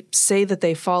 They say that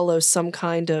they follow some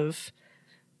kind of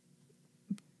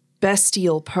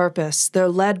bestial purpose. They're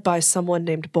led by someone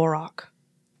named Borak.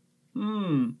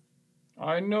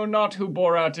 I know not who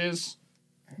Borat is,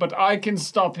 but I can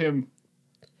stop him.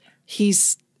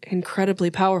 He's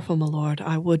incredibly powerful, my lord.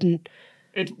 I wouldn't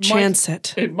It chance might,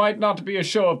 it. It might not be a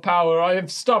show of power. I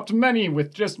have stopped many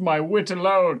with just my wit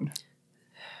alone.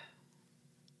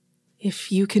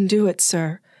 If you can do it,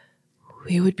 sir,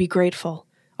 we would be grateful.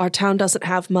 Our town doesn't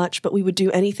have much, but we would do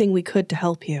anything we could to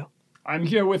help you. I'm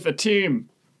here with a team,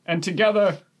 and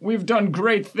together we've done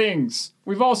great things.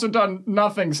 We've also done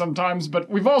nothing sometimes, but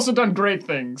we've also done great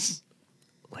things.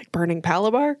 Like burning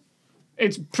Palabar?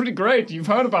 It's pretty great. You've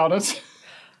heard about it.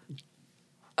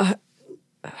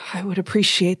 I would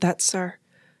appreciate that, sir.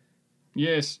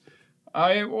 Yes.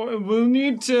 I will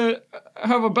need to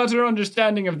have a better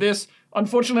understanding of this.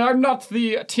 Unfortunately, I'm not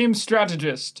the team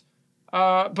strategist.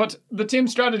 But the team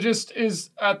strategist is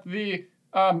at the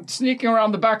sneaking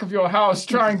around the back of your house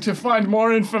trying to find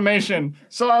more information.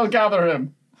 So I'll gather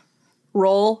him.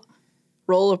 Roll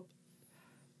a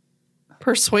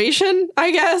persuasion,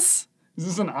 I guess. Is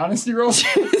this an honesty roll?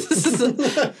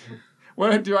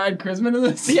 What, do I add charisma to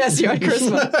this? Yes, you had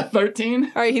charisma. 13?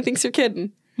 All right, he thinks you're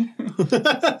kidding. He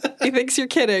thinks you're I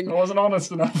kidding. wasn't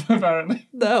honest enough, apparently.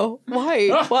 No.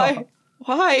 Why?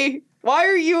 Why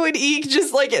are you and Eek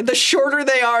just like, the shorter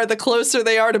they are, the closer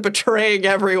they are to betraying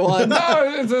everyone? No,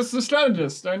 it's the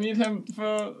strategist. I need him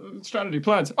for strategy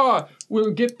plans.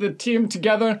 We'll get the team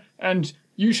together, and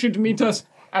you should meet us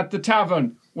at the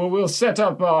tavern, where we'll set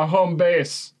up our home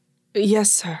base.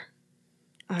 Yes, sir.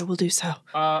 I will do so.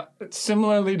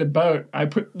 Similarly to Boat, I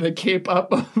put the cape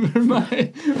up over my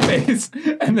face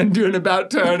and then do an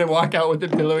about turn and walk out with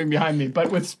it billowing behind me,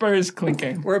 but with spurs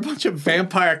clinking. We're a bunch of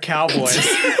vampire cowboys.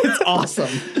 It's awesome.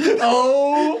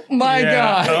 Oh my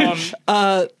gosh.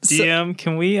 DM,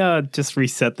 can we just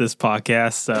reset this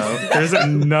podcast? So there's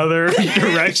another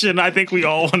direction I think we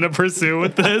all want to pursue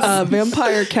with this.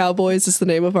 Vampire Cowboys is the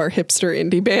name of our hipster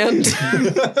indie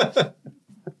band.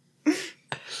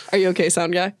 Are you okay,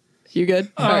 sound guy? You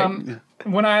good? All right.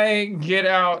 When I get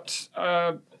out,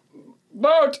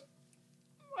 Boat,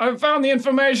 I've found the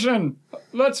information.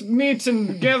 Let's meet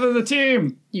and gather the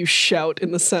team. You shout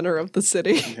in the center of the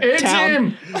city. A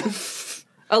town. team.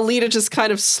 Alita just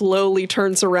kind of slowly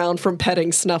turns around from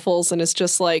petting Snuffles and is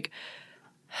just like,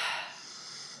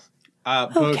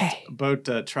 okay. Boat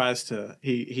tries to.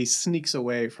 He sneaks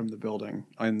away from the building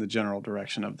in the general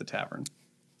direction of the tavern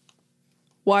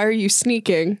why are you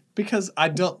sneaking? because I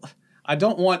don't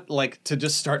want like to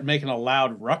just start making a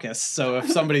loud ruckus. So if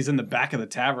somebody's in the back of the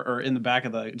tavern or in the back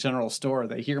of the general store,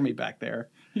 they hear me back there.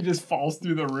 He just falls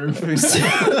through the roof.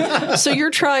 So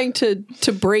you're trying to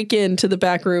break into the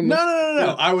back room.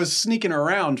 No. I was sneaking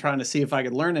around trying to see if I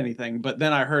could learn anything, but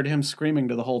then I heard him screaming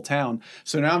to the whole town.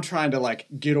 So now I'm trying to like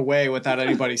get away without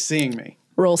anybody seeing me.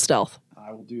 Roll stealth.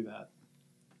 I will do that.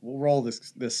 We'll roll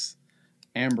this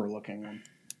amber looking one.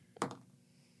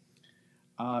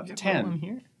 10.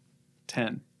 Here.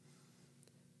 10.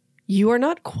 You are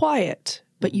not quiet,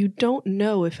 but you don't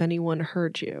know if anyone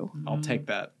heard you. I'll take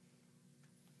that.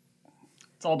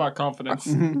 It's all about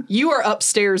confidence. You are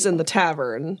upstairs in the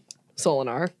tavern,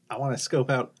 Solinar, I want to scope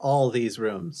out all these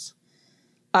rooms.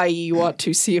 i.e. you want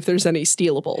to see if there's any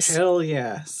stealables. Hell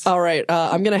yes. All right,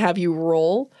 I'm going to have you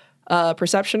roll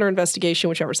perception or investigation,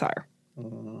 whichever's higher.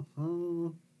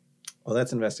 Well,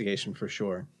 that's investigation for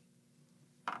sure.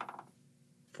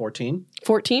 14.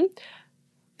 14.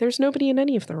 There's nobody in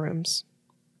any of the rooms.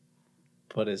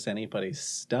 But is anybody's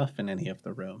stuff in any of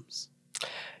the rooms?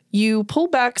 You pull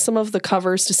back some of the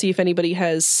covers to see if anybody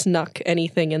has snuck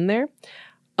anything in there.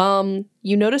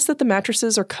 You notice that the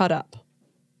mattresses are cut up,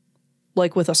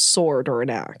 like with a sword or an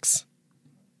axe.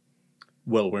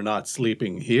 Well, we're not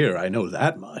sleeping here. I know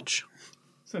that much.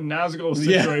 It's a Nazgul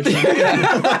situation.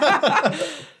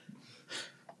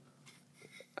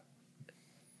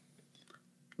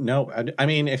 No, I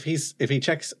mean, if he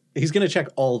checks, he's going to check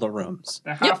all the rooms.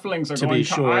 The halflings are To going be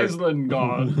to sure. Iceland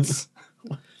gods.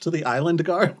 To the island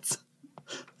guards.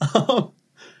 No,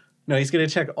 he's going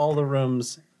to check all the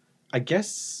rooms. I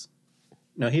guess.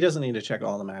 No, he doesn't need to check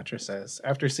all the mattresses.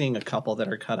 After seeing a couple that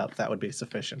are cut up, that would be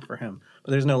sufficient for him.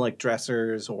 But there's no like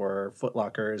dressers or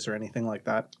footlockers or anything like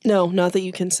that. No, not that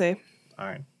you can say. All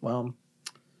right. Well,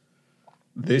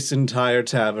 this entire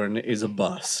tavern is a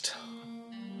bust.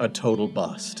 A total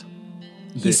bust.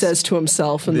 He says to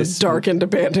himself in the darkened,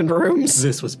 abandoned rooms.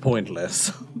 This was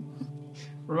pointless.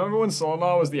 Remember when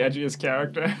Solnar was the edgiest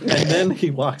character? And then he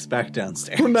walks back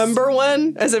downstairs. Remember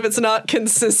when? As if it's not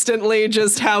consistently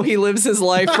just how he lives his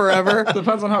life forever.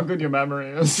 Depends on how good your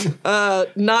memory is.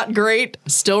 Not great.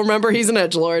 Still remember he's an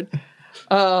edgelord.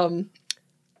 And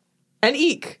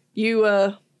Eek, you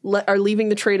are leaving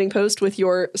the trading post with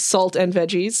your salt and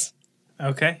veggies.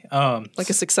 Okay. Like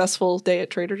a successful day at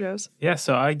Trader Joe's. Yeah,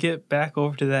 so I get back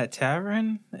over to that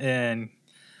tavern and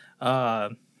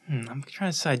I'm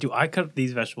trying to decide, do I cut up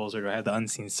these vegetables or do I have the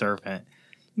unseen servant?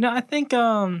 No, I think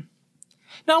I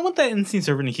want that unseen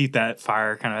servant to keep that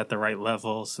fire kind of at the right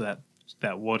level so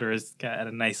that water is at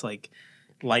a nice like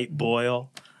light boil.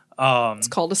 It's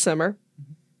called a simmer.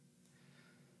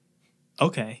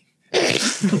 Okay.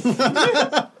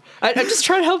 I'm just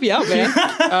trying to help you out,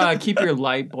 man. Keep your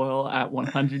light boil at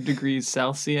 100 degrees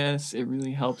Celsius. It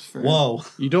really helps for... Whoa.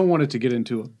 You don't want it to get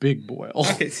into a big boil.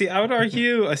 Okay, see, I would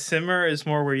argue a simmer is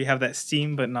more where you have that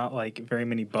steam but not like very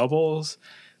many bubbles.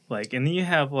 Like, and then you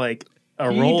have like a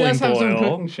rolling He does have some boil.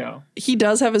 cooking show. He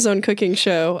does have his own cooking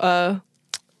show.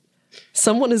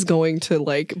 Someone is going to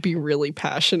like be really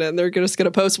passionate and they're just going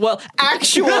to post, well,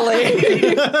 actually,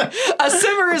 a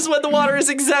simmer is when the water is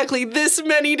exactly this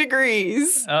many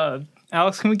degrees.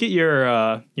 Alex, can we get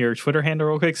your Twitter handle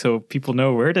real quick so people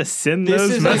know where to send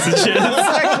those messages?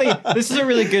 This is a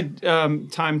really good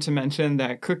time to mention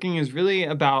that cooking is really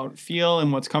about feel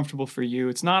and what's comfortable for you.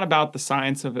 It's not about the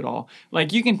science of it all.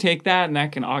 Like, you can take that and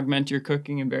that can augment your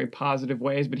cooking in very positive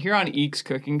ways. But here on Eek's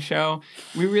Cooking Show,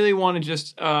 we really want to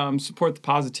just support the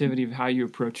positivity of how you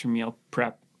approach your meal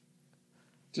prep.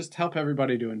 Just help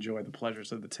everybody to enjoy the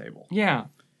pleasures of the table. Yeah.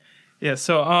 Yeah,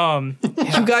 so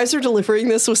You guys are delivering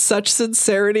this with such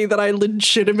sincerity that I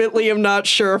legitimately am not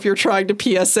sure if you're trying to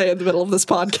PSA in the middle of this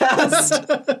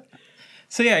podcast.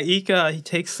 So yeah, Eek, he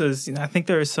takes those, I think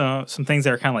there's some things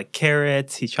that are kind of like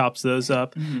carrots. He chops those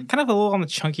up, kind of a little on the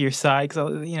chunkier side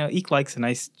because, Eek likes a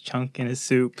nice chunk in his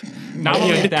soup.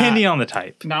 Depending on the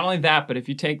type. Not only that, but if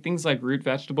you take things like root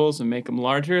vegetables and make them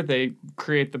larger, they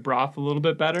create the broth a little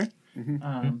bit better.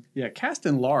 Yeah, cast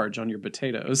in large on your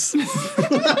potatoes. We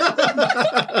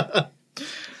got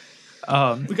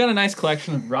a nice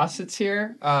collection of russets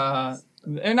here.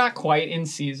 They're not quite in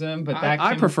season, but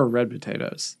I prefer red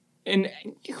potatoes. And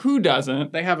who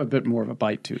doesn't? They have a bit more of a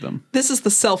bite to them. This is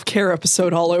the self-care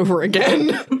episode all over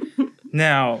again.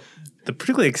 Now, the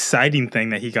particularly exciting thing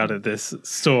that he got at this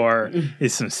store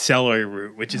is some celery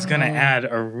root, which is going to add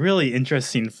a really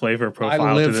interesting flavor profile.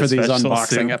 I live to for this these vegetable unboxing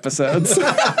soup. episodes.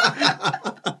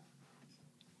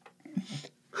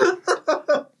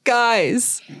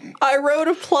 Guys, I wrote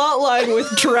a plot line with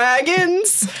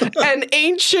dragons and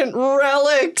ancient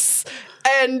relics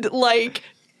and, like,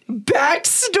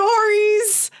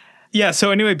 backstories. Yeah,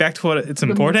 so anyway, back to what it's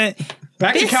important.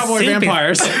 Back to Cowboy soup is-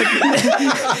 Vampires.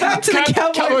 Back to the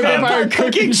Cowboy Vampire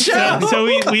cooking show. So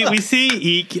we see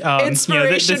Eek.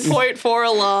 Inspiration point for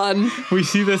Alon. We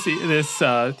see this.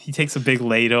 He takes a big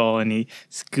ladle and he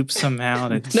scoops some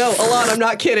out. And No, Alon, I'm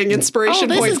not kidding. Inspiration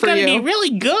this point is for going to you. be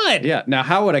really good. Yeah, now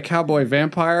how would a Cowboy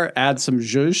Vampire add some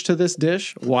zhuzh to this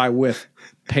dish? Why, with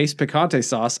paste picante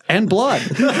sauce and blood.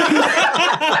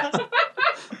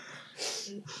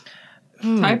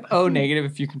 Type O negative,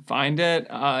 if you can find it.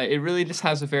 It really just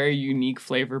has a very unique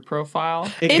flavor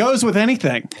profile. It goes with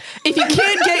anything. If you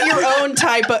can't get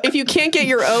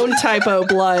your own typo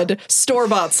blood,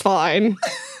 store-bought's fine.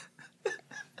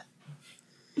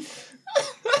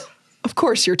 Of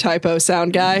course you're typo,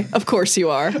 sound guy. Of course you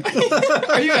are.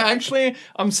 Are you actually?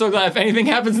 I'm so glad if anything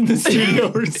happens in the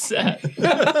studio or set.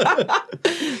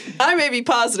 I may be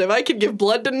positive I could give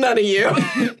blood to none of you.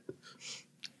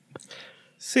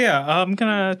 So yeah, I'm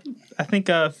gonna. I think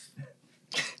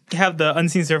have the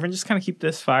unseen servant just kind of keep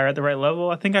this fire at the right level.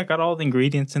 I think I got all the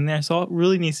ingredients in there, so all it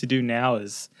really needs to do now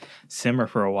is simmer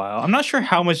for a while. I'm not sure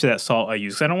how much of that salt I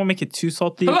use. I don't want to make it too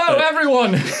salty. Hello, but-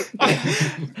 everyone.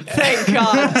 Thank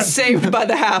God. Saved by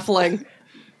the halfling.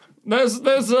 There's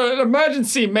an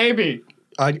emergency, maybe.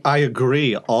 I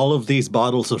agree. All of these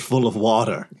bottles are full of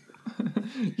water.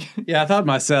 Yeah, I thought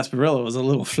my sarsaparilla was a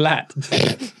little flat.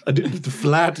 The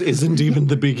flat isn't even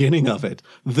the beginning of it.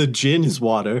 The gin is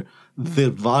water.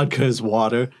 The vodka is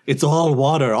water. It's all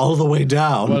water all the way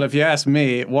down. Well, if you ask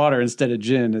me, water instead of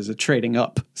gin is a trading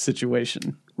up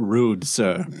situation. Rude,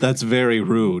 sir. That's very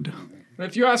rude.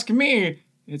 If you ask me,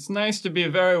 it's nice to be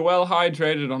very well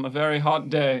hydrated on a very hot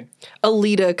day.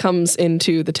 Alita comes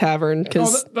into the tavern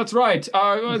because That's right.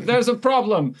 There's a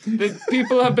problem. The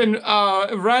people have been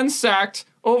ransacked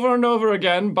over and over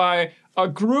again by a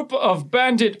group of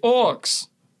bandit orcs.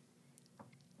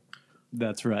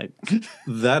 That's right.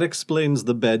 That explains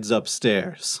the beds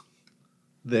upstairs.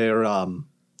 They're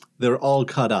all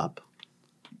cut up.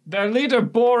 Their leader,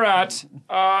 Borat,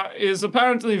 is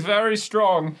apparently very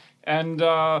strong, and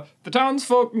the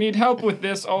townsfolk need help with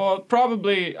this, or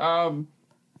probably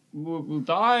will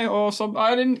die, or something.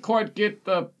 I didn't quite get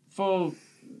the full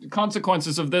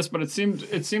consequences of this, but it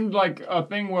seemed like a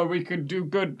thing where we could do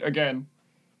good again.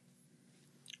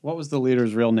 What was the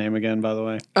leader's real name again, by the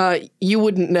way? you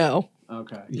wouldn't know.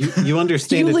 Okay. You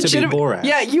understand it to be Borat.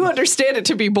 Yeah, you understand it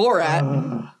to be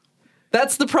Borat.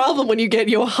 That's the problem when you get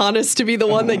Johannes to be the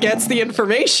one that gets the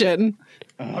information.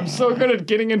 I'm so good at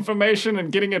getting information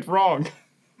and getting it wrong.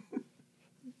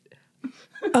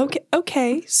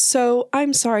 Okay. So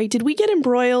I'm sorry. Did we get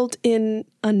embroiled in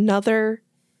another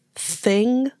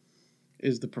thing?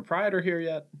 Is the proprietor here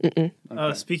yet?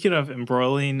 Speaking of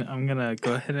embroiling, I'm gonna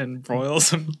go ahead and broil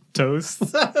some toast.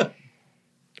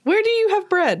 Where do you have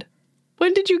bread?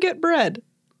 When did you get bread?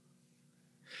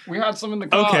 We had some in the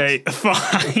closet, Okay,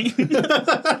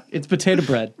 fine. It's potato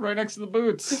bread. right next to the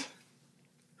boots.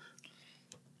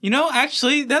 You know,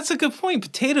 actually, that's a good point.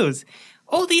 Potatoes.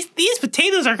 Oh, these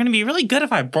potatoes are going to be really good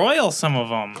if I broil some of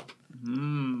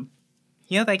them.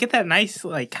 You know, they get that nice,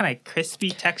 like, kind of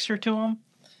crispy texture to them.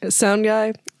 Sound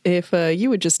guy, if you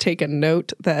would just take a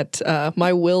note that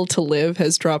my will to live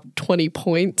has dropped 20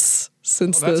 points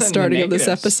since Well, the that's in the starting of this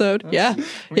negatives. episode. Yeah.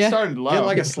 We started low. Get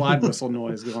like a slide whistle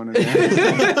noise going in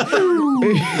there.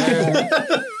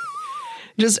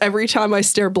 Just every time I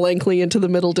stare blankly into the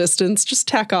middle distance, just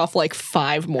tack off like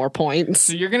 5 more points.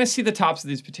 So you're going to see the tops of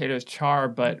these potatoes char,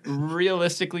 but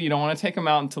realistically, you don't want to take them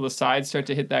out until the sides start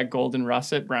to hit that golden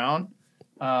russet brown,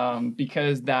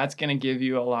 because that's going to give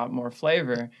you a lot more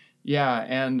flavor. Yeah,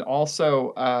 and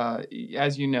also,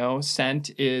 as you know,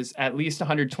 scent is at least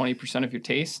 120% of your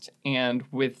taste, and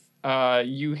with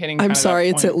you hitting kind I'm of sorry,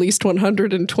 that it's point- at least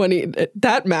 120.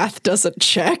 That math doesn't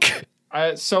check.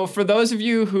 So for those of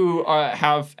you who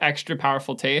have extra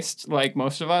powerful taste, like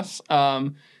most of us,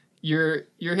 you're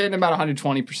hitting about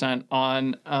 120%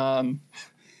 on.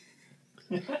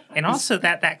 And also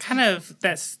that kind of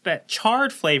that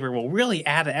charred flavor will really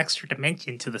add an extra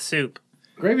dimension to the soup.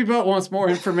 Gravy Boat wants more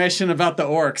information about the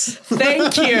orcs.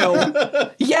 Thank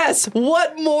you. Yes.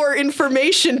 What more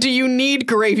information do you need,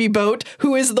 Gravy Boat,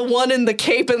 who is the one in the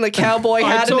cape and the cowboy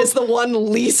hat and is the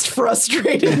one least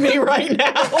frustrating me right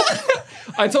now?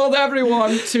 I told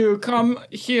everyone to come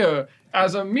here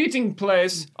as a meeting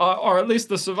place, or at least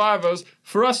the survivors,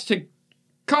 for us to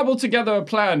cobble together a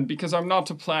plan, because I'm not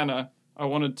a planner. I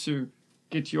wanted to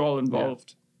get you all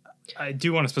involved. I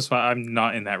do want to specify I'm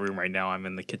not in that room right now. I'm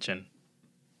in the kitchen.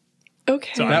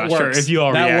 Okay. So I'm not sure if you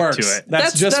all react to it.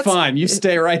 That's just fine. You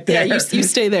stay right there. Yeah, you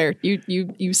stay there.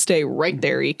 You stay right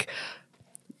there, Eek.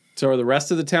 So are the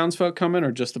rest of the townsfolk coming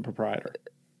or just the proprietor?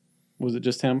 Was it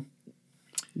just him?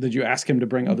 Did you ask him to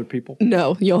bring other people?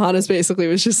 No, Johannes basically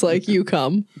was just like, you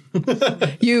come.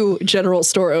 You, general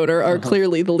store owner, are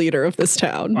clearly the leader of this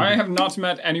town. I have not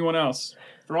met anyone else.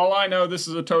 For all I know, this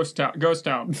is a ghost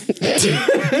town.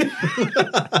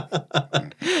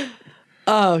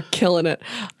 Oh, killing it.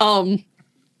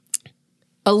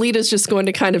 Alita's just going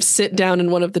to kind of sit down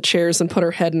in one of the chairs and put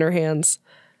her head in her hands.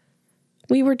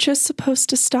 We were just supposed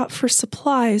to stop for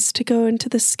supplies to go into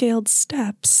the scaled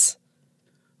steps.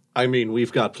 I mean,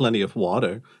 we've got plenty of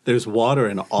water. There's water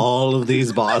in all of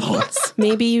these bottles.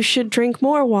 Maybe you should drink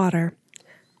more water.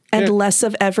 And less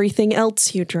of everything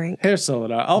else you drink. Here,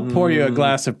 Soledad, I'll pour you a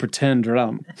glass of pretend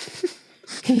rum.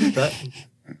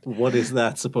 What is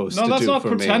that supposed to do for me? No, that's not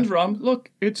pretend rum.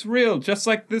 Look, it's real, just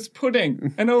like this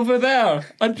pudding. And over there,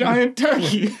 a giant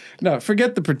turkey. No,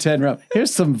 forget the pretend rum.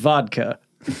 Here's some vodka.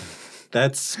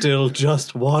 That's still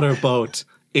just water, Boat.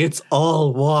 It's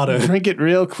all water. Drink it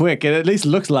real quick. It at least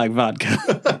looks like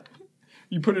vodka.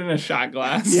 You put it in a shot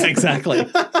glass. Yeah, exactly.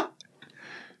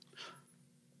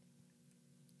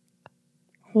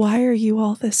 Why are you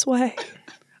all this way?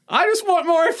 I just want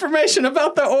more information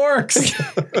about the orcs.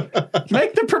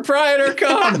 Make the proprietor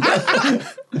come.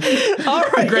 All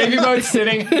right. Gravy Boat's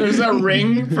sitting. There's a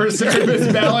ring for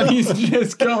service bell, and he's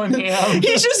just going ham.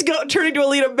 He's just turning to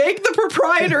Alita, make the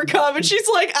proprietor come. And she's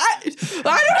like, I don't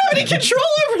have any control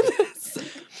over this.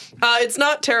 It's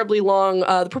not terribly long.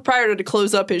 The proprietor had to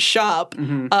close up his shop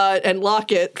and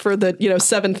lock it for the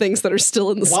 7 things that are still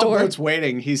in the While store. Boat's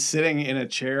waiting, he's sitting in a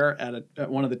chair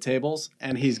at one of the tables,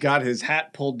 and he's got his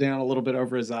hat pulled down a little bit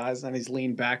over his eyes, and he's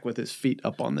leaned back with his feet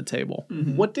up on the table.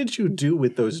 Mm-hmm. What did you do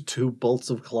with those 2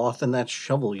 bolts of cloth and that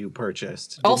shovel you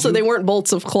purchased? They weren't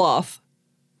bolts of cloth.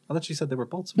 I thought you said they were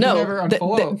bolts of No,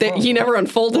 He he never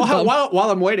unfolded them.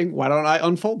 While I'm waiting, why don't I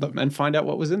unfold them and find out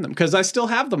what was in them? Because I still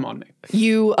have them on me.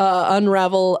 You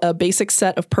unravel a basic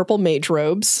set of purple mage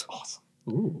robes. Awesome.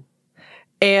 Ooh.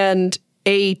 And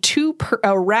a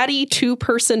ratty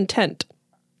 2-person tent.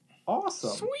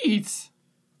 Awesome. Sweet.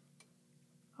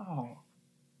 Oh.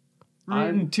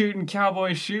 Rootin' tootin'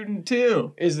 cowboy shooting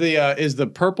too. Is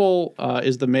the purple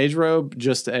is the mage robe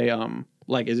just a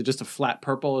is it just a flat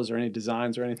purple? Is there any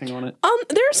designs or anything on it?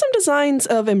 There are some designs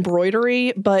of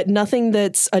embroidery, but nothing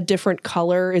that's a different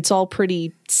color. It's all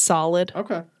pretty solid.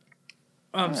 Okay.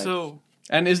 So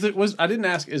And I didn't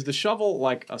ask, is the shovel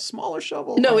like a smaller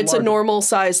shovel? No, or it's a larger? normal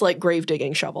size like grave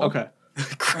digging shovel. Okay.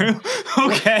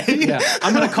 okay. Yeah.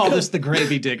 I'm going to call this the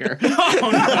gravy digger.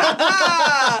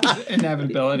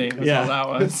 Inevitability. That's all that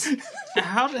was.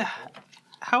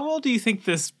 How well do you think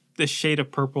this shade of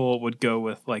purple would go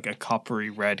with like a coppery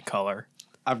red color?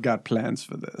 I've got plans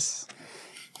for this.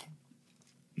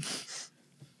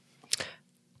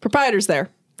 Proprietor's there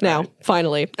now,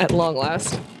 finally, at long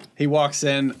last. He walks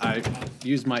in. I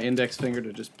use my index finger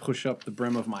to just push up the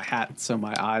brim of my hat so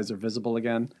my eyes are visible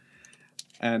again.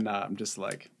 And I'm just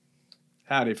like,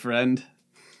 howdy, friend.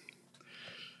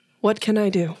 What can I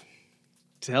do?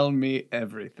 Tell me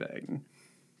everything.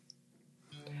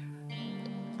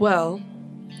 Well,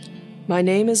 my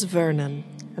name is Vernon,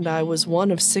 and I was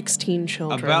one of 16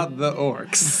 children. About the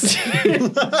orcs.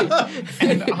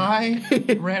 And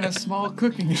I ran a small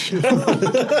cooking show.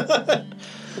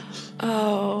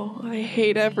 Oh, I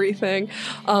hate everything.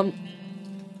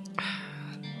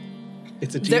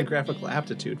 It's a geographical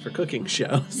aptitude for cooking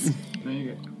shows. There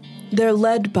you go. They're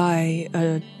led by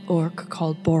an orc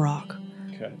called Borok.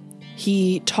 Okay.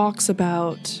 He talks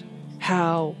about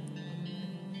how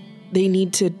they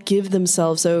need to give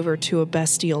themselves over to a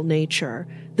bestial nature.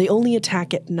 They only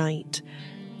attack at night,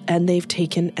 and they've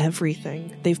taken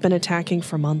everything. They've been attacking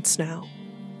for months now.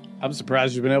 I'm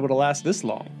surprised you've been able to last this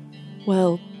long.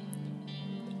 Well,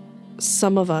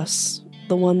 some of us,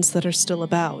 the ones that are still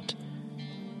about,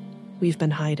 we've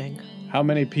been hiding. How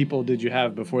many people did you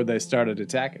have before they started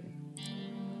attacking?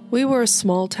 We were a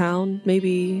small town,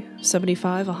 maybe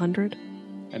 75, 100,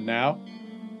 And now?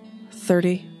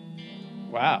 30.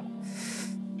 Wow.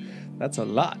 That's a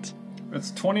lot.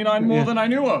 That's 29 more than I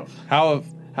knew of. How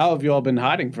have you all been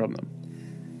hiding from them?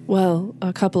 Well,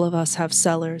 a couple of us have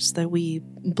cellars that we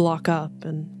block up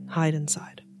and hide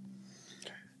inside.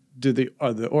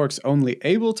 Are the orcs only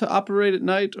able to operate at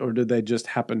night, or do they just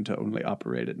happen to only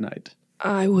operate at night?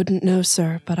 I wouldn't know,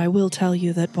 sir, but I will tell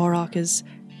you that Borak is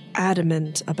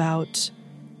adamant about...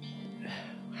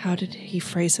 How did he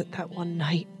phrase it that one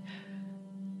night?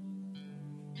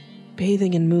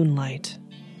 Bathing in moonlight.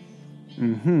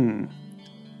 Mm-hmm.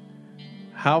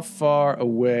 How far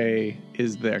away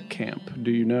is their camp? Do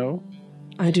you know?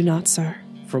 I do not, sir.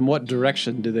 From what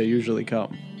direction do they usually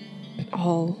come?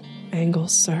 All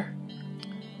angles, sir.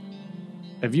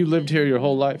 Have you lived here your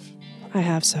whole life? I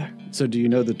have, sir. So do you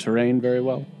know the terrain very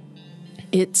well?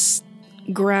 It's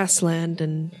grassland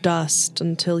and dust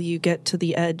until you get to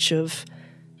the edge of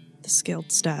the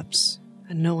Scaled Steps,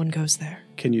 and no one goes there.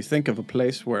 Can you think of a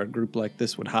place where a group like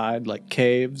this would hide, like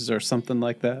caves or something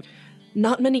like that?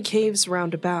 Not many caves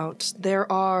round about. There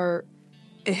are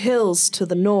hills to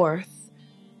the north,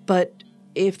 but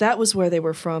if that was where they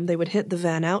were from, they would hit the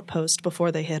Van outpost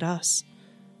before they hit us.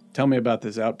 Tell me about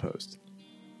this outpost.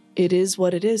 It is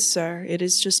what it is, sir. It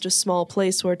is just a small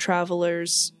place where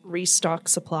travelers restock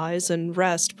supplies and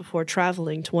rest before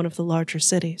traveling to one of the larger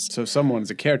cities. So someone's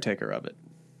a caretaker of it.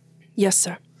 Yes,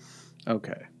 sir.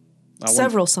 Okay.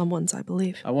 Several someones, I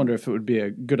believe. I wonder if it would be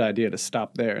a good idea to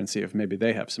stop there and see if maybe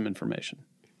they have some information.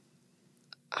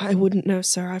 I wouldn't know,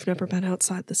 sir. I've never been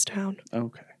outside this town.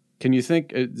 Okay. Can you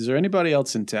think, is there anybody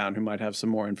else in town who might have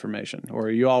some more information? Or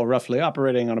are you all roughly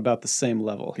operating on about the same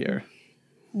level here?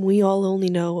 We all only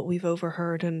know what we've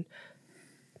overheard and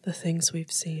the things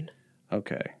we've seen.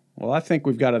 Okay. Well, I think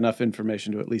we've got enough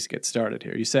information to at least get started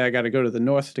here. You say I got to go to the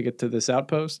north to get to this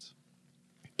outpost?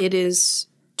 It is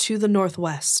to the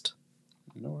northwest.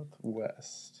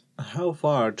 Northwest. How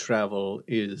far travel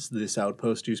is this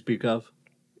outpost you speak of?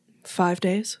 5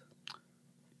 days.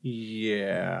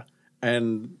 Yeah.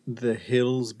 And the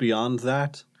hills beyond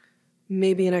that?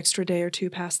 Maybe an extra day or two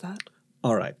past that.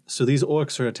 All right. So these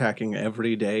orcs are attacking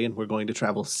every day, and we're going to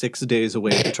travel 6 days away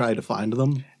to try to find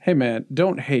them? Hey, man,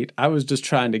 don't hate. I was just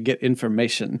trying to get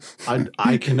information.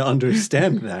 I can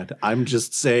understand that. I'm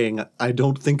just saying I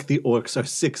don't think the orcs are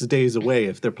 6 days away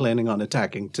if they're planning on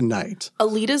attacking tonight.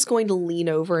 Alita's going to lean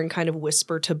over and kind of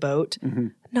whisper to Boat.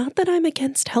 Not that I'm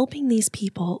against helping these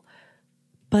people,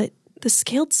 but the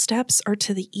Scaled Steps are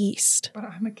to the east. But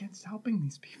I'm against helping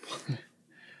these people.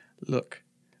 Look,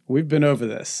 we've been over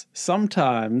this.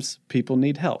 Sometimes people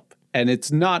need help. And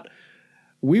it's not...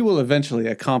 We will eventually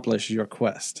accomplish your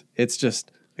quest. It's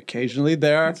just occasionally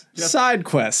there are side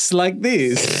quests like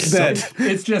these.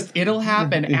 It'll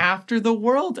happen after the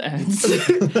world ends.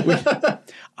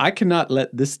 I cannot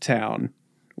let this town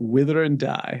wither and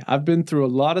die. I've been through a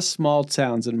lot of small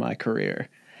towns in my career,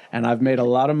 and I've made a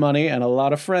lot of money and a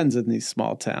lot of friends in these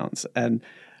small towns. And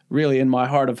really, in my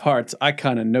heart of hearts, I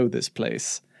kind of know this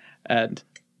place. And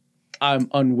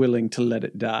I'm unwilling to let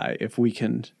it die if we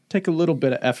can take a little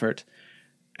bit of effort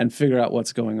and figure out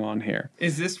what's going on here.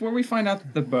 Is this where we find out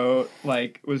that the boat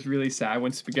was really sad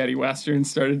when Spaghetti Western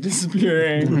started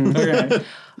disappearing? Okay.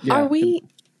 Yeah. Are we...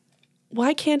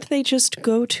 Why can't they just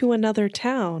go to another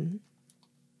town?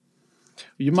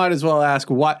 You might as well ask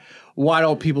why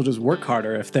don't people just work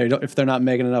harder if they're not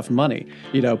making enough money?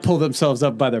 You know, pull themselves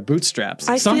up by their bootstraps.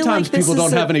 I feel Sometimes like this people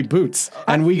is don't have any boots,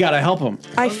 and we got to help them.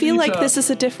 I feel like this is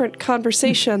a different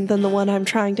conversation than the one I'm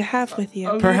trying to have with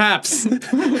you. Perhaps.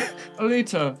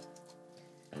 Alita,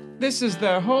 this is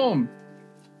their home.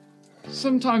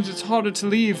 Sometimes it's harder to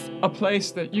leave a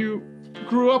place that you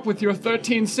grew up with your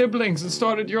 13 siblings and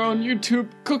started your own YouTube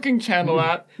cooking channel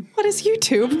at, What is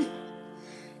YouTube?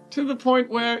 to the point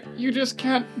where you just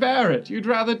can't bear it. You'd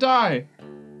rather die.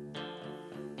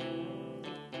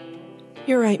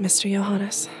 You're right, Mr.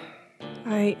 Johannes.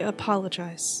 I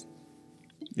apologize.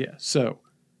 Yeah, so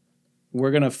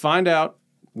we're going to find out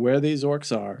where these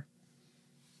orcs are,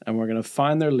 and we're going to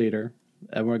find their leader,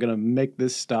 and we're going to make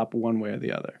this stop one way or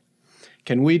the other.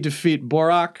 Can we defeat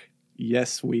Borak?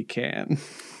 Yes, we can.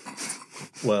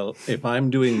 Well, if I'm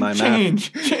doing my math...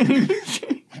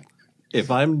 If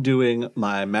I'm doing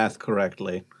my math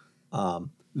correctly,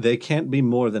 they can't be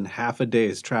more than half a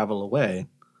day's travel away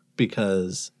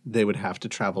because they would have to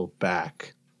travel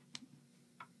back.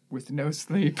 With no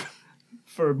sleep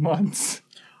for months.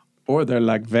 Or they're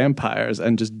like vampires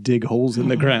and just dig holes in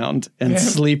the ground and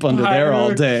sleep under there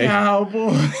all day.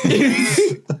 Cowboys.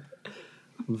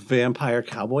 Vampire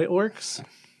cowboy orcs?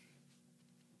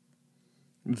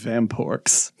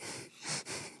 Vamporks.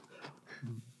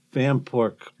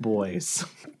 Vampork boys.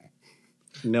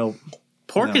 Nope.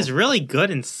 Pork No. is really good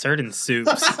in certain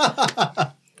soups.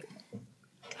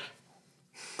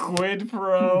 Quid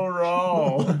pro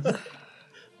roll.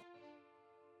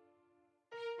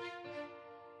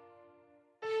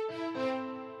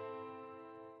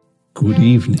 Good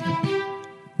evening.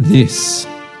 This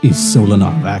is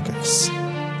Solinar Vacus,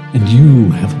 and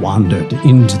you have wandered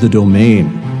into the domain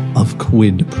of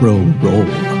Quid Pro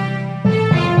Roll.